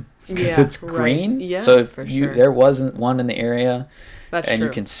see them because Yeah, it's green. right. Yeah, so if for you sure. there wasn't one in the area That's and true.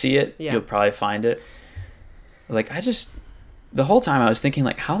 you can see it, Yeah. you'll probably find it. Like the whole time I was thinking,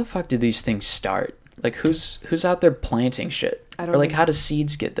 like, how the fuck did these things start? Like who's out there planting shit? I don't Or like know. how do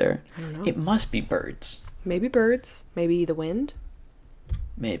seeds get there? I don't know. It must be birds. Maybe birds. Maybe the wind.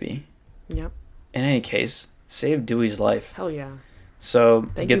 Maybe. Yep. In any case, saved Dewey's life. Hell yeah. So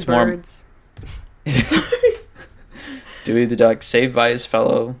Thank it gets you, more birds. Dewey the duck saved by his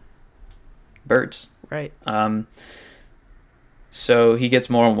fellow birds. Right. So he gets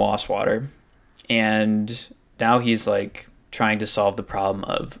more moss water, and now he's like trying to solve the problem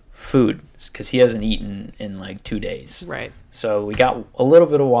of food because he hasn't eaten in like 2 days. Right. So we got a little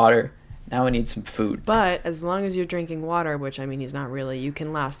bit of water. Now we need some food. But as long as you're drinking water, which I mean he's not really, you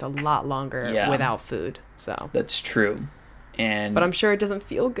can last a lot longer Yeah. without food. So. That's true. And But I'm sure it doesn't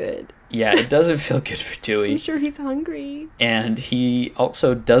feel good. yeah, it doesn't feel good for Dewey. I'm sure he's hungry. And he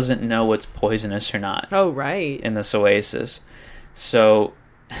also doesn't know what's poisonous or not Oh, right. in this oasis. So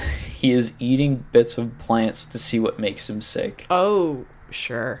he is eating bits of plants to see what makes him sick. Oh,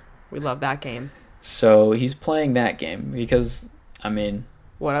 sure. We love that game. So he's playing that game because, I mean,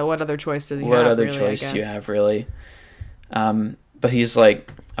 What other choice does he have? what other really, choice do you guess? have, really? But he's like,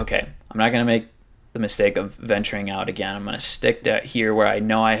 okay, I'm not going to make the mistake of venturing out again. I'm going to stick here where I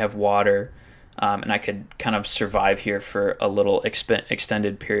know I have water, and I could kind of survive here for a little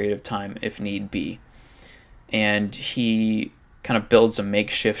extended period of time if need be. And he kind of builds a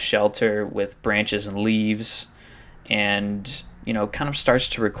makeshift shelter with branches and leaves, and kind of starts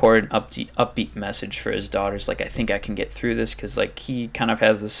to record an upbeat message for his daughters. Like, I think I can get through this, because like he kind of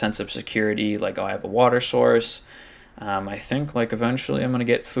has this sense of security. Like, oh, I have a water source. I think like eventually I'm gonna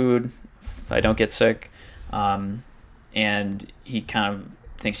get food if I don't get sick. And he kind of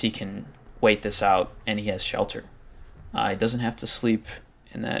thinks he can wait this out, and he has shelter. He doesn't have to sleep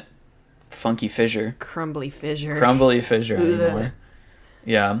in that funky fissure. Crumbly fissure. Crumbly fissure anymore.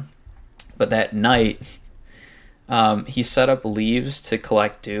 Yeah. But that night, he set up leaves to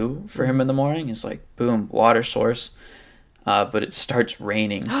collect dew for him in the morning. It's like, boom, water source. But it starts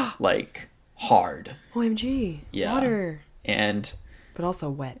raining like hard. OMG. Yeah. Water. And But also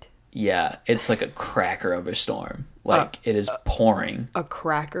wet. yeah, it's like a cracker of a storm. Like it is pouring. A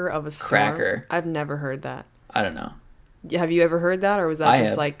cracker of a storm? Cracker. I've never heard that. I don't know. Have you ever heard that, or was that I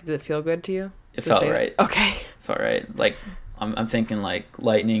just have. like, did it feel good to you? It to felt say that? right. Okay. Felt right. Like I'm thinking like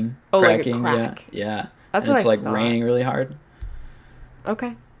lightning Oh, like a cracking. crack. Yeah. That's and what it's I like thought. raining really hard.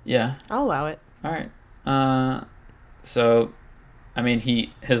 Okay. Yeah. I'll allow it. All right. So, I mean,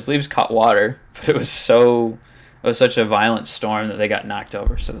 his leaves caught water, but it was such a violent storm that they got knocked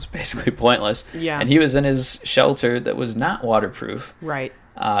over. So it was basically pointless. Yeah. And he was in his shelter that was not waterproof. Right.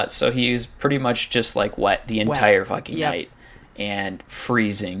 So he was pretty much just like wet the entire fucking Yep. night and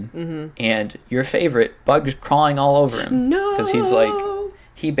freezing. Mm-hmm. And your favorite, bugs crawling all over him. No. Because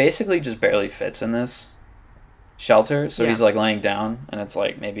he basically just barely fits in this shelter. So Yeah. he's like laying down, and it's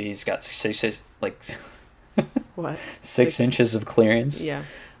like maybe he's got What? 6 inches of clearance. Yeah.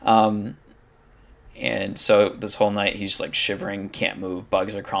 And so this whole night he's like shivering, can't move,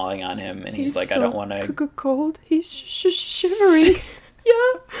 bugs are crawling on him, and he's like, so I don't want to. cold. He's shivering.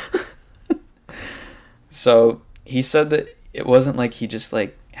 Yeah. So he said that it wasn't like he just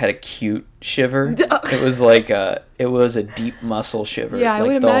like had a cute shiver. It was like it was a deep muscle shiver. Yeah, I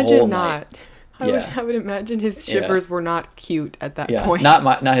like would the whole imagine night. not. Yeah. I would imagine his Yeah. shivers were not cute at that Yeah, point.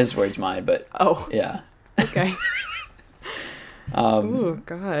 not his words, mine, but Oh, yeah. okay. Oh,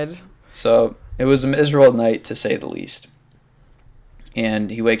 God. So it was a miserable night, to say the least.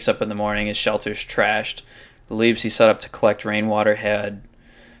 And he wakes up in the morning, his shelter's trashed. The leaves he set up to collect rainwater had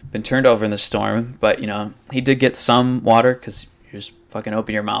been turned over in the storm, but, he did get some water, because you just fucking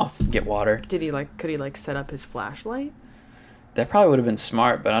open your mouth and get water. Could he set up his flashlight? That probably would have been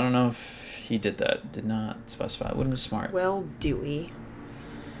smart, but I don't know if he did that. Did not specify. It wouldn't have been smart. Well, Dewey.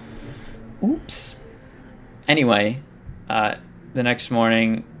 Oops. Anyway, the next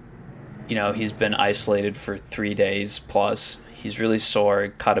morning, he's been isolated for 3 days plus. He's really sore,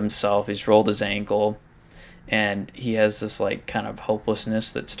 cut himself, he's rolled his ankle, and he has this like kind of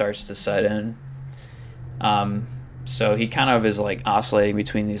hopelessness that starts to set in. So he kind of is like oscillating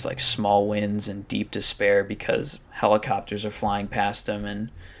between these like small wins and deep despair because helicopters are flying past him,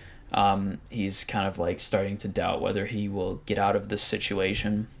 and he's kind of like starting to doubt whether he will get out of this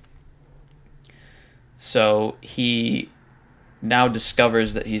situation. So he now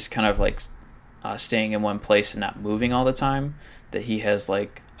discovers that he's kind of like staying in one place and not moving all the time, that he has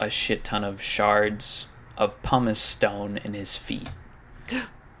like a shit ton of shards of pumice stone in his feet.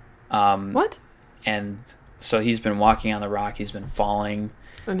 What? And so he's been walking on the rock, he's been falling.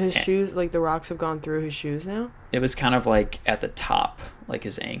 And his shoes, like the rocks have gone through his shoes now? It was kind of like at the top, like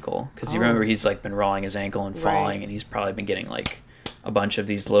his ankle. Because you remember he's like been rolling his ankle and falling, and he's probably been getting like a bunch of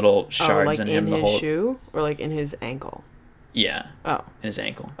these little shards like in him. In his shoe? Or like in his ankle? Yeah. Oh. In his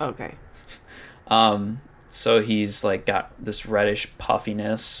ankle. Okay. So he's like got this reddish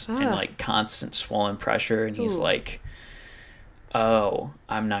puffiness and like constant swollen pressure, and he's like, oh,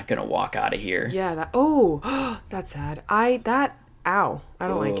 I'm not gonna walk out of here. Yeah, that's sad. Ow. I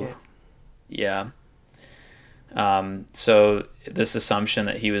don't like it. Yeah. So this assumption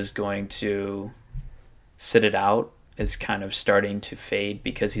that he was going to sit it out is kind of starting to fade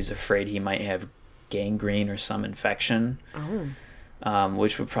because he's afraid he might have gangrene or some infection.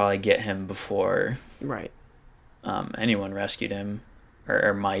 Which would probably get him before anyone rescued him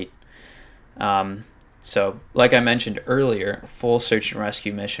or might. So, like I mentioned earlier, a full search and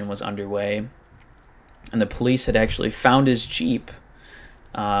rescue mission was underway, and the police had actually found his Jeep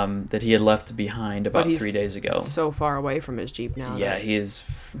that he had left behind about 3 days ago. So far away from his Jeep now. Yeah, he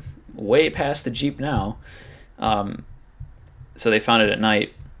is way past the Jeep now. So they found it at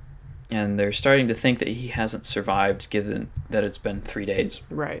night, and they're starting to think that he hasn't survived given that it's been 3 days.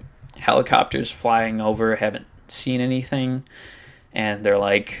 Right. Helicopters flying over haven't seen anything, and they're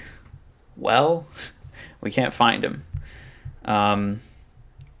like, well, we can't find him.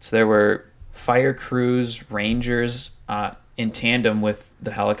 So there were fire crews, rangers, in tandem with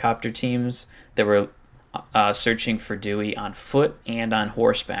the helicopter teams that were searching for Dewey on foot and on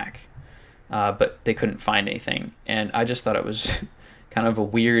horseback, but they couldn't find anything. And I just thought it was kind of a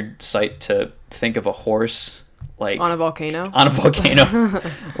weird sight to think of a horse like on a volcano. On a volcano,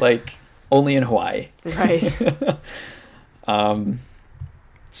 like only in Hawaii. Right.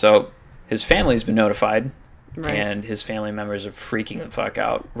 So his family's been notified, right. And his family members are freaking the fuck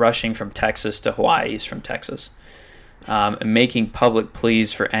out, rushing from Texas to Hawaii. He's from Texas, and making public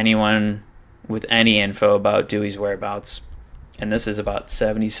pleas for anyone with any info about Dewey's whereabouts. And this is about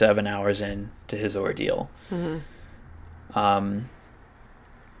 77 hours into his ordeal. Mm-hmm.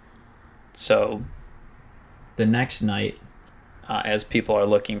 So the next night, as people are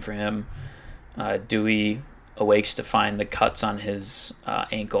looking for him, Dewey awakes to find the cuts on his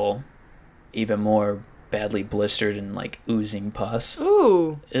ankle even more badly blistered and like oozing pus.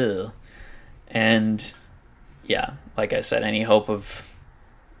 Ooh. Ew. And yeah, like I said, any hope of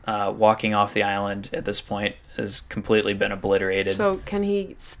walking off the island at this point has completely been obliterated. So can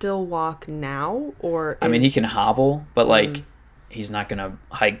he still walk now, or? I mean, he can hobble, but like he's not gonna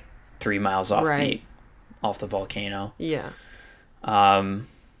hike 3 miles off the volcano. Yeah.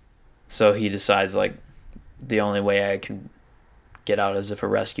 So he decides like the only way I can get out is if a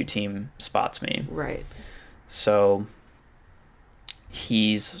rescue team spots me. Right. So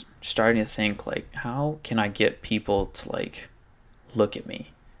he's starting to think like, how can I get people to like look at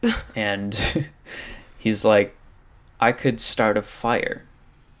me? And he's like, I could start a fire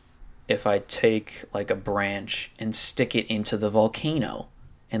if I take like a branch and stick it into the volcano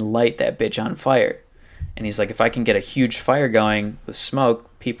and light that bitch on fire. And he's like, if I can get a huge fire going with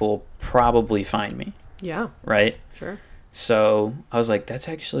smoke, people will probably find me. Yeah. Right? Sure. So I was like, that's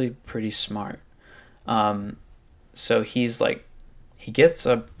actually pretty smart. So he's like, he gets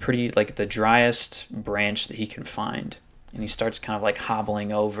a pretty, like the driest branch that he can find. And he starts kind of like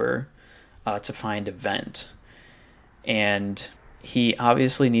hobbling over to find a vent. And he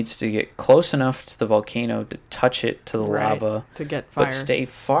obviously needs to get close enough to the volcano to touch it to the lava. To get fire. But stay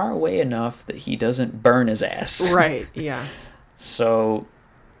far away enough that he doesn't burn his ass. Right, yeah. So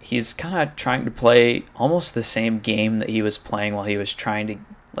he's kind of trying to play almost the same game that he was playing while he was trying to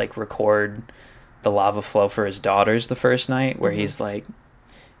like record the lava flow for his daughters the first night, where he's like,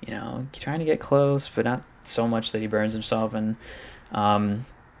 you know, trying to get close, but not so much that he burns himself. And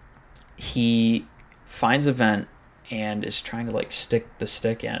he finds a vent and is trying to like stick the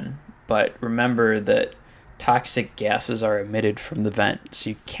stick in. But remember that toxic gases are emitted from the vent,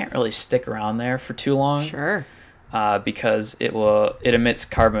 so you can't really stick around there for too long. Sure. Because it emits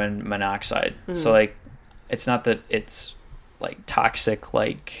carbon monoxide. So like, it's not that it's like toxic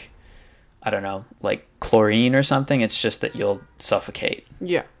like I don't know, like chlorine or something. It's just that you'll suffocate.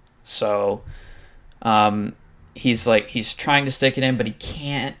 Yeah. So he's trying to stick it in, but he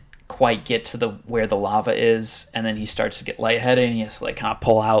can't quite get to where the lava is, and then he starts to get lightheaded and he has to like kind of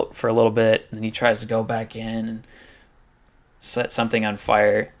pull out for a little bit, and then he tries to go back in and set something on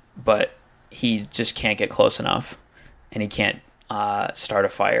fire, but he just can't get close enough and he can't start a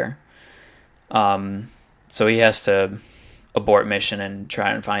fire. So he has to abort mission and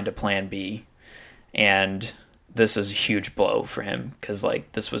try and find a plan B, and this is a huge blow for him because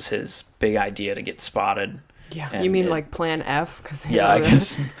like this was his big idea to get spotted. Yeah, you mean like Plan F? Cause yeah, I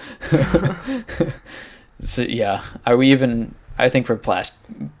guess. So yeah, are we even? I think we're past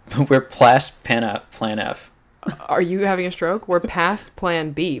Plan F. Are you having a stroke? We're past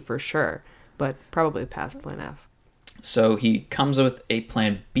Plan B for sure, but probably past Plan F. So he comes with a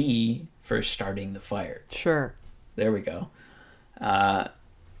Plan B for starting the fire. Sure. There we go.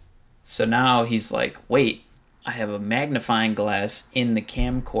 So now he's like, wait, I have a magnifying glass in the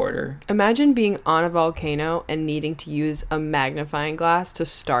camcorder. Imagine being on a volcano and needing to use a magnifying glass to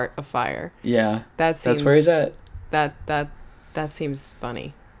start a fire. Yeah. That's where he's at. That seems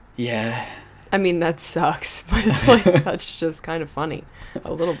funny. Yeah. I mean, that sucks, but it's like, that's just kind of funny.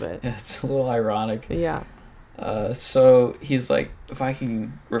 A little bit. It's a little ironic. Yeah. So he's like, if I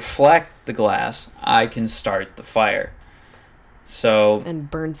can reflect the glass, I can start the fire. So. And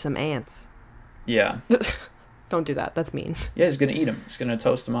burn some ants. Yeah. Don't do that. That's mean. Yeah, he's going to eat them. He's going to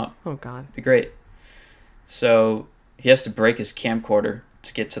toast them up. Oh, God. Be great. So he has to break his camcorder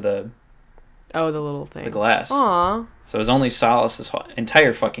to get to the little thing. The glass. Aw. So his only solace this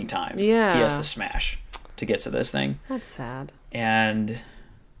entire fucking time. Yeah. He has to smash to get to this thing. That's sad. And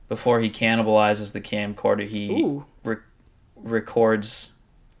before he cannibalizes the camcorder, he records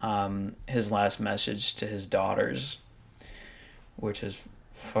his last message to his daughters, which is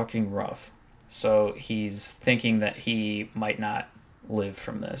fucking rough. So he's thinking that he might not live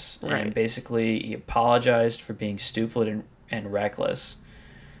from this. Right. And basically he apologized for being stupid and reckless,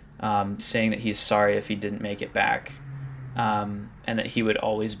 saying that he's sorry if he didn't make it back, and that he would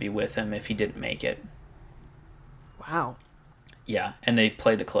always be with him if he didn't make it. Wow. Yeah, and they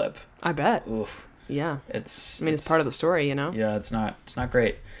played the clip. I bet. Oof. Yeah. It's part of the story, you know? Yeah, it's not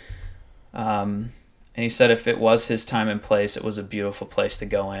great. And he said if it was his time and place, it was a beautiful place to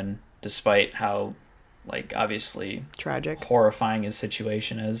go in, despite how, like, obviously tragic, horrifying his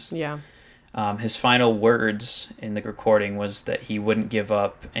situation is. Yeah. His final words in the recording was that he wouldn't give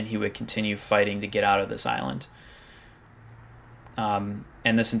up and he would continue fighting to get out of this island. And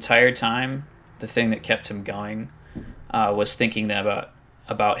this entire time, the thing that kept him going was thinking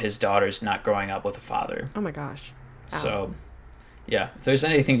about his daughters not growing up with a father. Oh my gosh. Ow. So, yeah, if there's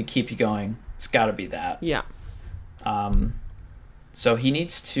anything to keep you going, it's got to be that. Yeah. So he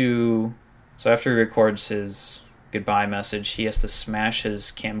needs to. So after he records his goodbye message, he has to smash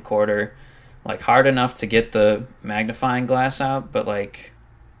his camcorder, like hard enough to get the magnifying glass out, but like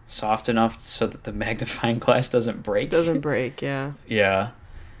soft enough so that the magnifying glass doesn't break. Doesn't break, yeah. Yeah.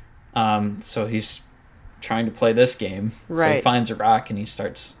 So he's trying to play this game. Right. So he finds a rock and he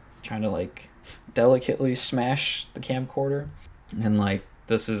starts trying to like delicately smash the camcorder. And like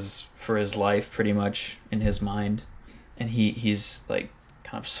this is for his life pretty much in his mind. And he's like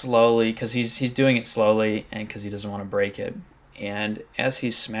kind of slowly, because he's doing it slowly and because he doesn't want to break it. And as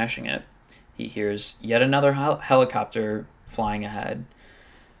he's smashing it, he hears yet another helicopter flying ahead.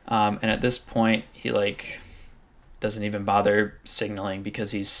 And at this point, he like doesn't even bother signaling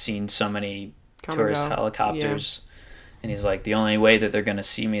because he's seen so many tourist helicopters. Yeah. And he's like, the only way that they're going to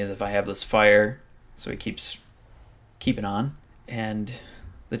see me is if I have this fire. So he keeps keeping on. And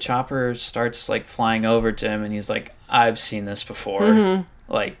the chopper starts like flying over to him and he's like, I've seen this before. Mm-hmm.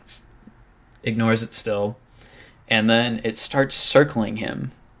 Like, ignores it still. And then it starts circling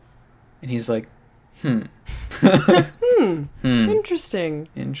him. And he's like, Interesting.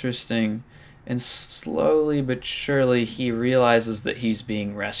 And slowly but surely he realizes that he's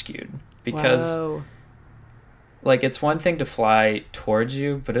being rescued. Because, like, it's one thing to fly towards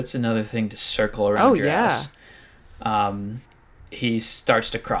you, but it's another thing to circle around your ass. He starts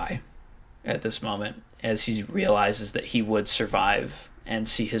to cry at this moment as he realizes that he would survive and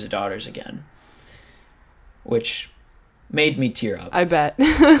see his daughters again. Which made me tear up. I bet.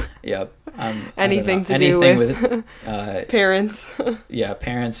 Yep. Anything to do with parents. Yeah,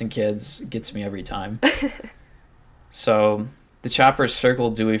 parents and kids gets me every time. So the choppers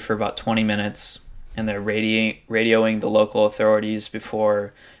circled Dewey for about 20 minutes, and they're radioing the local authorities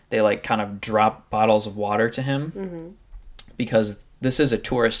before they like kind of drop bottles of water to him, because this is a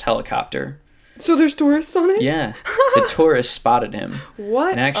tourist helicopter. So there's tourists on it? Yeah. The tourists spotted him.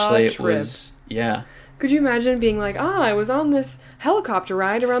 What And actually a it trip. was, yeah. Could you imagine being like, I was on this helicopter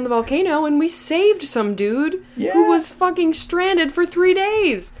ride around the volcano and we saved some dude who was fucking stranded for 3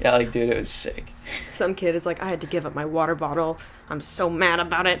 days. Yeah, like, dude, it was sick. Some kid is like, I had to give up my water bottle. I'm so mad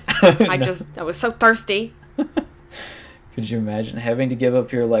about it. I was so thirsty. Could you imagine having to give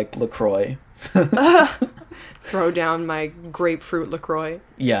up your, like, LaCroix? Throw down my grapefruit LaCroix.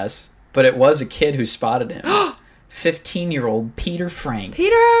 Yes, but it was a kid who spotted him. 15-year-old Peter Frank.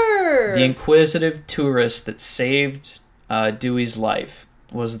 Peter! The inquisitive tourist that saved Dewey's life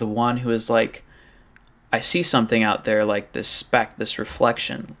was the one who was like, I see something out there, like this speck, this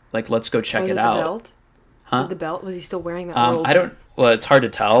reflection. Like, let's go check it out. The belt? Huh? The belt? Was he still wearing that little... Well, it's hard to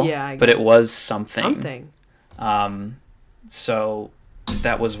tell, yeah, but it was something. Something. So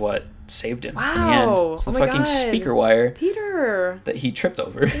that was what saved him in the end. Wow. It's the Oh my fucking God. speaker wire Peter! that he tripped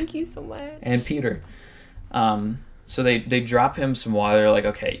over. Thank you so much. And Peter. So they drop him some water. They're like,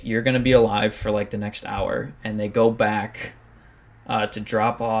 okay, you're going to be alive for like the next hour. And they go back to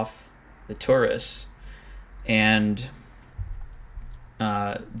drop off the tourists. And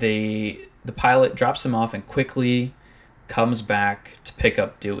the pilot drops them off and quickly comes back to pick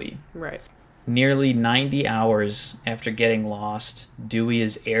up Dewey. Right. Nearly 90 hours after getting lost, Dewey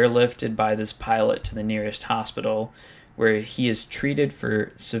is airlifted by this pilot to the nearest hospital, where he is treated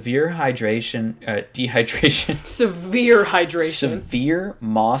for severe dehydration. Severe hydration. Severe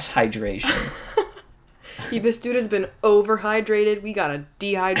moss hydration. This dude has been overhydrated. We gotta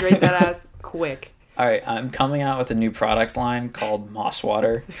dehydrate that ass quick. All right, I'm coming out with a new product line called Moss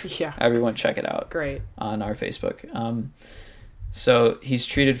Water. Yeah. Everyone check it out. Great. On our Facebook. So he's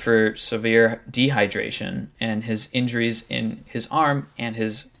treated for severe dehydration and his injuries in his arm and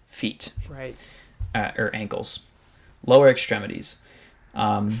his feet. Right. Or ankles. Lower extremities.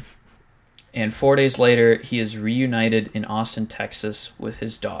 And 4 days later, he is reunited in Austin, Texas with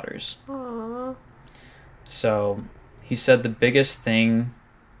his daughters. Aww. So he said the biggest thing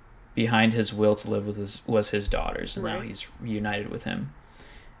behind his will to live with was his daughters, and now he's reunited with him.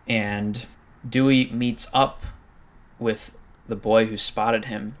 And Dewey meets up with the boy who spotted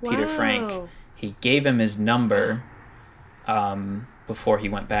him, Peter Frank. He gave him his number before he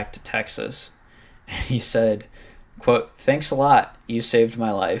went back to Texas. And he said, quote, "Thanks a lot. You saved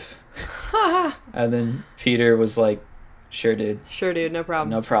my life." And then Peter was like, "Sure, dude. Sure, dude. No problem.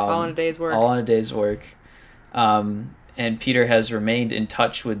 No problem. All in a day's work. All in a day's work." And Peter has remained in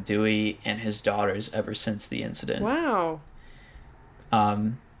touch with Dewey and his daughters ever since the incident. Wow.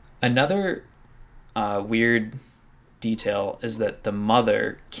 Another weird detail is that the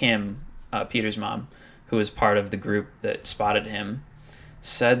mother, Kim, Peter's mom, who was part of the group that spotted him,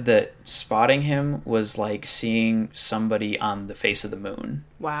 said that spotting him was like seeing somebody on the face of the moon.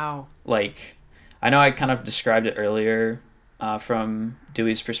 Wow. Like, I know I kind of described it earlier from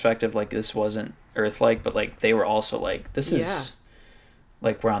Dewey's perspective, like this wasn't Earth-like, but like they were also like, this is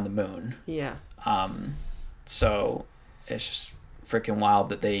like we're on the moon. Yeah. So it's just freaking wild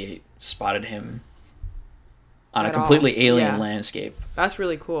that they spotted him on a completely alien landscape. That's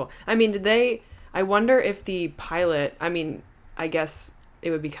really cool. I mean, I wonder if the pilot, I guess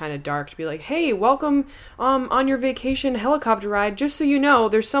it would be kind of dark to be like, hey, welcome on your vacation helicopter ride. Just so you know,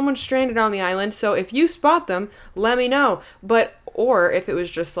 there's someone stranded on the island. So if you spot them, let me know. Or if it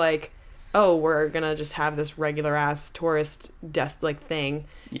was just like, oh, we're going to just have this regular ass tourist thing.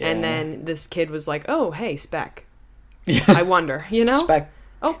 Yeah. And then this kid was like, oh, hey, Speck. Yeah. I wonder, Speck.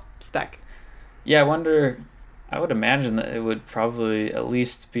 Oh, Speck. Yeah, I would imagine that it would probably at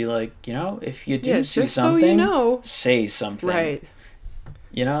least be like, if you do see something, so say something. Right.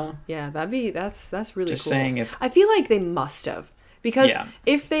 Yeah, that's really just cool. Saying I feel like they must have, because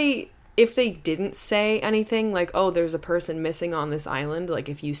if they didn't say anything like, oh, there's a person missing on this island, like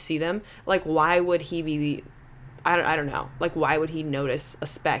if you see them, like why would he be I don't know, like why would he notice a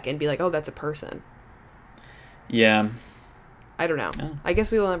speck and be like, oh, that's a person? Yeah. I don't know. Yeah. I guess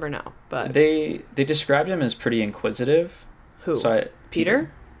we will never know. But they described him as pretty inquisitive. Who?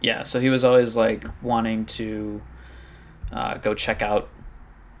 Peter? Yeah, so he was always like wanting to go check out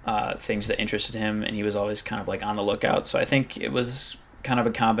things that interested him, and he was always kind of like on the lookout. So I think it was kind of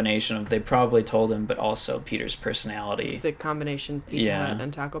a combination of, they probably told him, but also Peter's personality. It's the combination Pizza Hut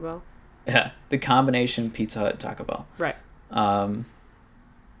and Taco Bell? Yeah, the combination Pizza Hut Taco Bell. Right.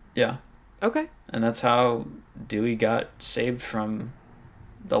 Yeah. Okay. And that's how Dewey got saved from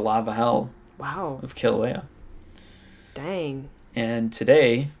the lava hell of Kilauea. Dang. And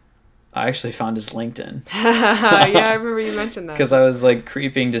today, I actually found his LinkedIn. Yeah, I remember you mentioned that. Because I was like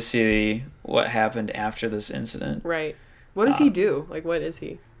creeping to see what happened after this incident. Right. What does he do? Like, what is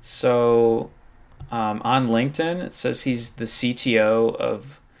he? So On LinkedIn, it says he's the CTO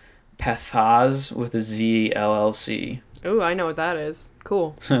of Pathaz with a Z LLC. Ooh, I know what that is.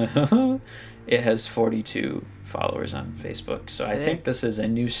 Cool. It has 42 followers on Facebook, so Sick. I think this is a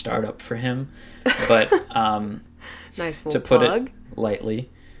new startup for him. But Nice little to put plug. it lightly,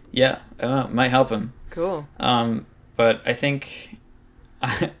 yeah, it might help him. Cool. But I think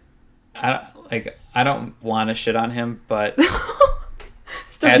I don't want to shit on him, but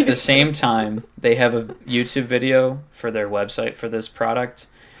at the same time, they have a YouTube video for their website for this product,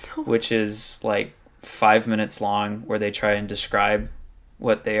 which is like 5 minutes long, where they try and describe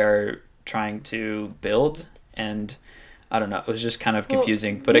what they are trying to build. And I don't know, it was just kind of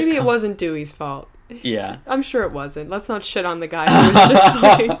confusing. But maybe it wasn't Dewey's fault. Yeah. I'm sure it wasn't. Let's not shit on the guy who was just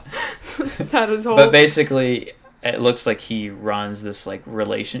like had his whole. But basically, it looks like he runs this like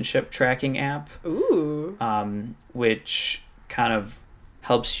relationship tracking app. Ooh. Which kind of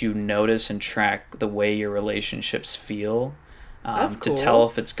helps you notice and track the way your relationships feel. That's cool. To tell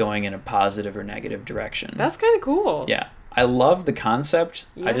if it's going in a positive or negative direction. That's kind of cool. Yeah. I love the concept.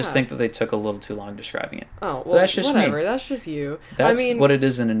 Yeah. I just think that they took a little too long describing it. Oh, well, but that's just whatever. me. That's just you. That's I mean, what it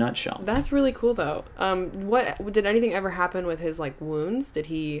is in a nutshell. That's really cool, though. What did anything ever happen with his like wounds? Did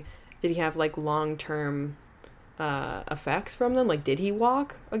he have like long-term effects from them? Like, did he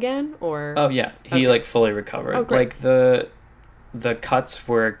walk again, or? Oh yeah, he like fully recovered. Oh, great. Like the cuts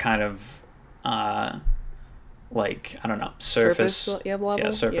were kind of like, I don't know, surface level. Yeah,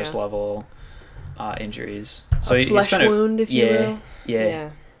 surface Yeah. level injuries. So A flesh spent wound, if you will. Yeah.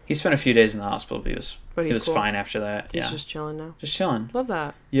 He spent a few days in the hospital, but he was cool. fine after that. He's yeah. just chilling now. Just chilling. Love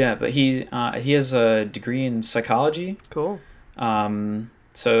that. Yeah, but he has a degree in psychology. Cool.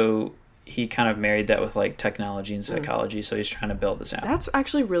 So he kind of married that with like technology and psychology. So he's trying to build this app. That's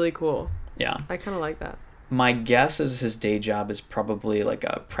actually really cool. Yeah. I kind of like that. My guess is his day job is probably like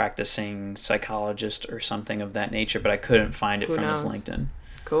a practicing psychologist or something of that nature, but I couldn't find it Who from knows? his LinkedIn.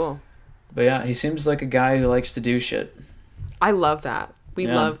 Cool. But yeah, he seems like a guy who likes to do shit. I love that. We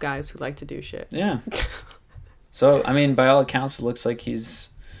Yeah. love guys who like to do shit. Yeah. So, I mean, by all accounts, it looks like he's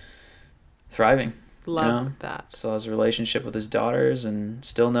thriving. Love that. Still has a relationship with his daughters and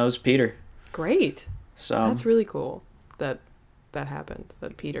still knows Peter. Great. So That's really cool that happened.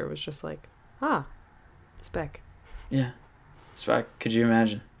 That Peter was just like, Spec. yeah. Spec, could you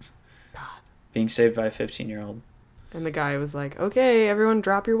imagine? God. Being saved by a 15-year-old. And the guy was like, okay, everyone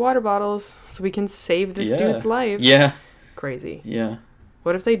drop your water bottles so we can save this dude's life. Yeah. Crazy. Yeah.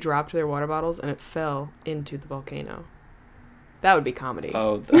 What if they dropped their water bottles and it fell into the volcano? That would be comedy.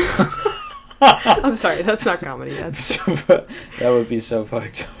 Oh, I'm sorry, that's not comedy. that would be so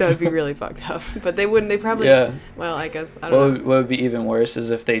fucked up. That would be really fucked up. But they wouldn't. They probably. Yeah. Well, I guess I don't know. What would be even worse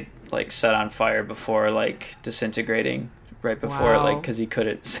is if they like set on fire before like disintegrating, right before Wow. like because he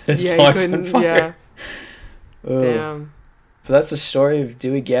couldn't set his Yeah, logs he on couldn't. fire. Yeah. Oh. Damn. But that's the story of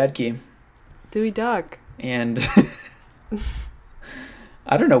Dewey Gadke. Dewey Duck. And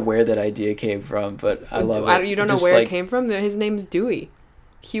I don't know where that idea came from, but I love it. You don't know Just, where like, it came from? His name's Dewey.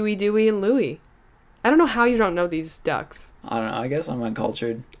 Huey, Dewey, and Louie. I don't know how you don't know these ducks. I don't know. I guess I'm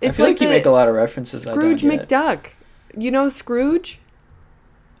uncultured. I It's feel like like you the make a lot of references Scrooge I don't get. McDuck. You know Scrooge?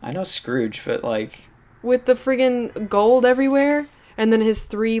 I know Scrooge, but like... With the friggin' gold everywhere? And then his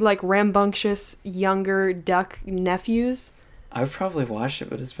 3, like, rambunctious younger duck nephews? I've probably watched it,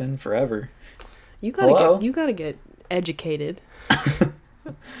 but it's been forever. You Hello? gotta get educated.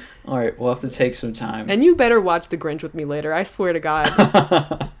 Alright, we'll have to take some time. And you better watch The Grinch with me later. I swear to God.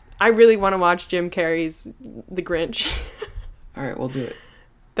 I really want to watch Jim Carrey's The Grinch. Alright, we'll do it.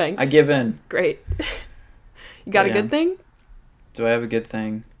 Thanks. I give in. Great. You got a Yeah. good thing? Do I have a good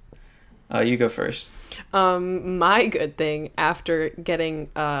thing? You go first. My good thing, after getting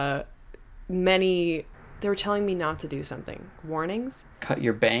many... They were telling me not to do something. Warnings? Cut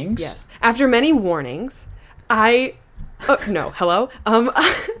your bangs? Yes. After many warnings, no, hello?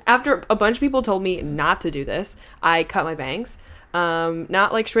 After a bunch of people told me not to do this, I cut my bangs.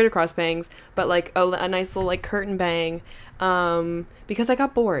 Not like straight across bangs, but like a nice little like curtain bang. Because I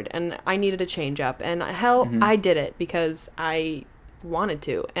got bored and I needed a change up. And I did it because I wanted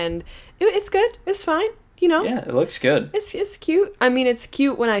to. And it's good. It's fine. You know? Yeah, it looks good. It's cute. I mean, it's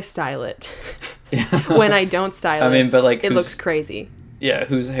cute when I style it. When I don't style it, I mean, but like... it looks crazy. Yeah,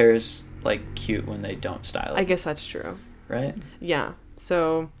 whose hair is like cute when they don't style it? I guess that's true. Right? Yeah.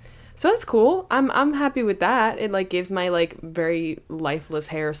 So that's cool. I'm happy with that. It like gives my like very lifeless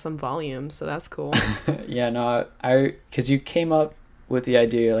hair some volume, so that's cool. Yeah, no, because you came up with the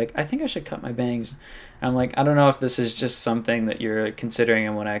idea, you're like, I think I should cut my bangs. And I'm like, I don't know if this is just something that you're considering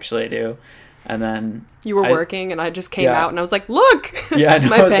and what actually I do. And then you were working, and I just came out, and I was like, "Look, yeah, no,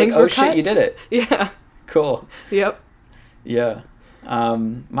 my I was bangs like, oh were cut." shit, you did it. Yeah. Cool. Yep. Yeah.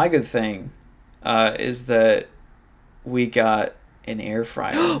 My good thing is that we got an air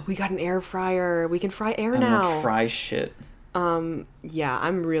fryer. We got an air fryer. We can fry air I'm now. gonna fry shit. Yeah,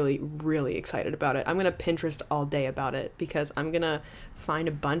 I'm really, really excited about it. I'm gonna Pinterest all day about it because I'm gonna find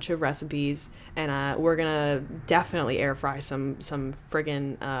a bunch of recipes, and we're gonna definitely air fry some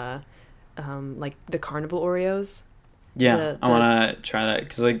friggin' like the carnival Oreos. Yeah, I want to try that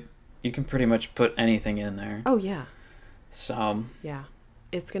because like you can pretty much put anything in there. Oh yeah. So yeah,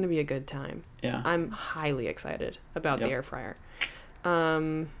 it's gonna be a good time. Yeah, I'm highly excited about the air fryer.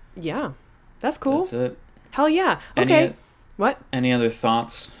 Yeah, that's cool. That's it. Hell yeah. Okay. What? Any other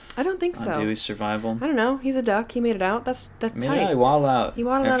thoughts? I don't think so. On Dewey's survival. I don't know. He's a duck. He made it out. That's tight. Yeah, he waddled out. He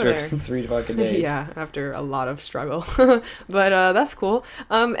waddled out of there. After 3 fucking days. Yeah, after a lot of struggle. But that's cool.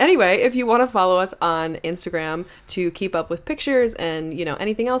 Anyway, if you want to follow us on Instagram to keep up with pictures and, you know,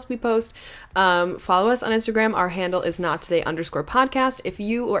 anything else we post, follow us on Instagram. Our handle is nottoday_podcast. If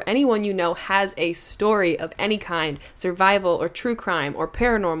you or anyone you know has a story of any kind, survival or true crime or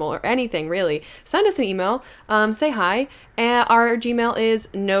paranormal or anything really, send us an email. Say hi. And our Gmail is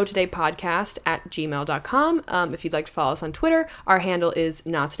notodaypodcast@gmail.com. If you'd like to follow us on Twitter, our handle is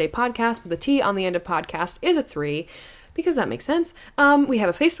nottodaypodcast, but the T on the end of podcast is a 3, because that makes sense. We have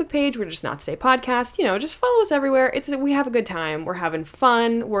a Facebook page. We're just Not Today Podcast. You know, just follow us everywhere. We have a good time. We're having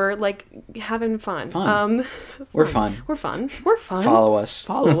fun. We're like having fun. We're fun. We're fun. We're fun. Follow us.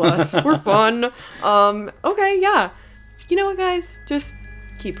 Follow us. We're fun. Okay, yeah. You know what, guys? Just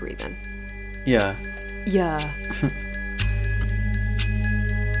keep breathing. Yeah. Yeah.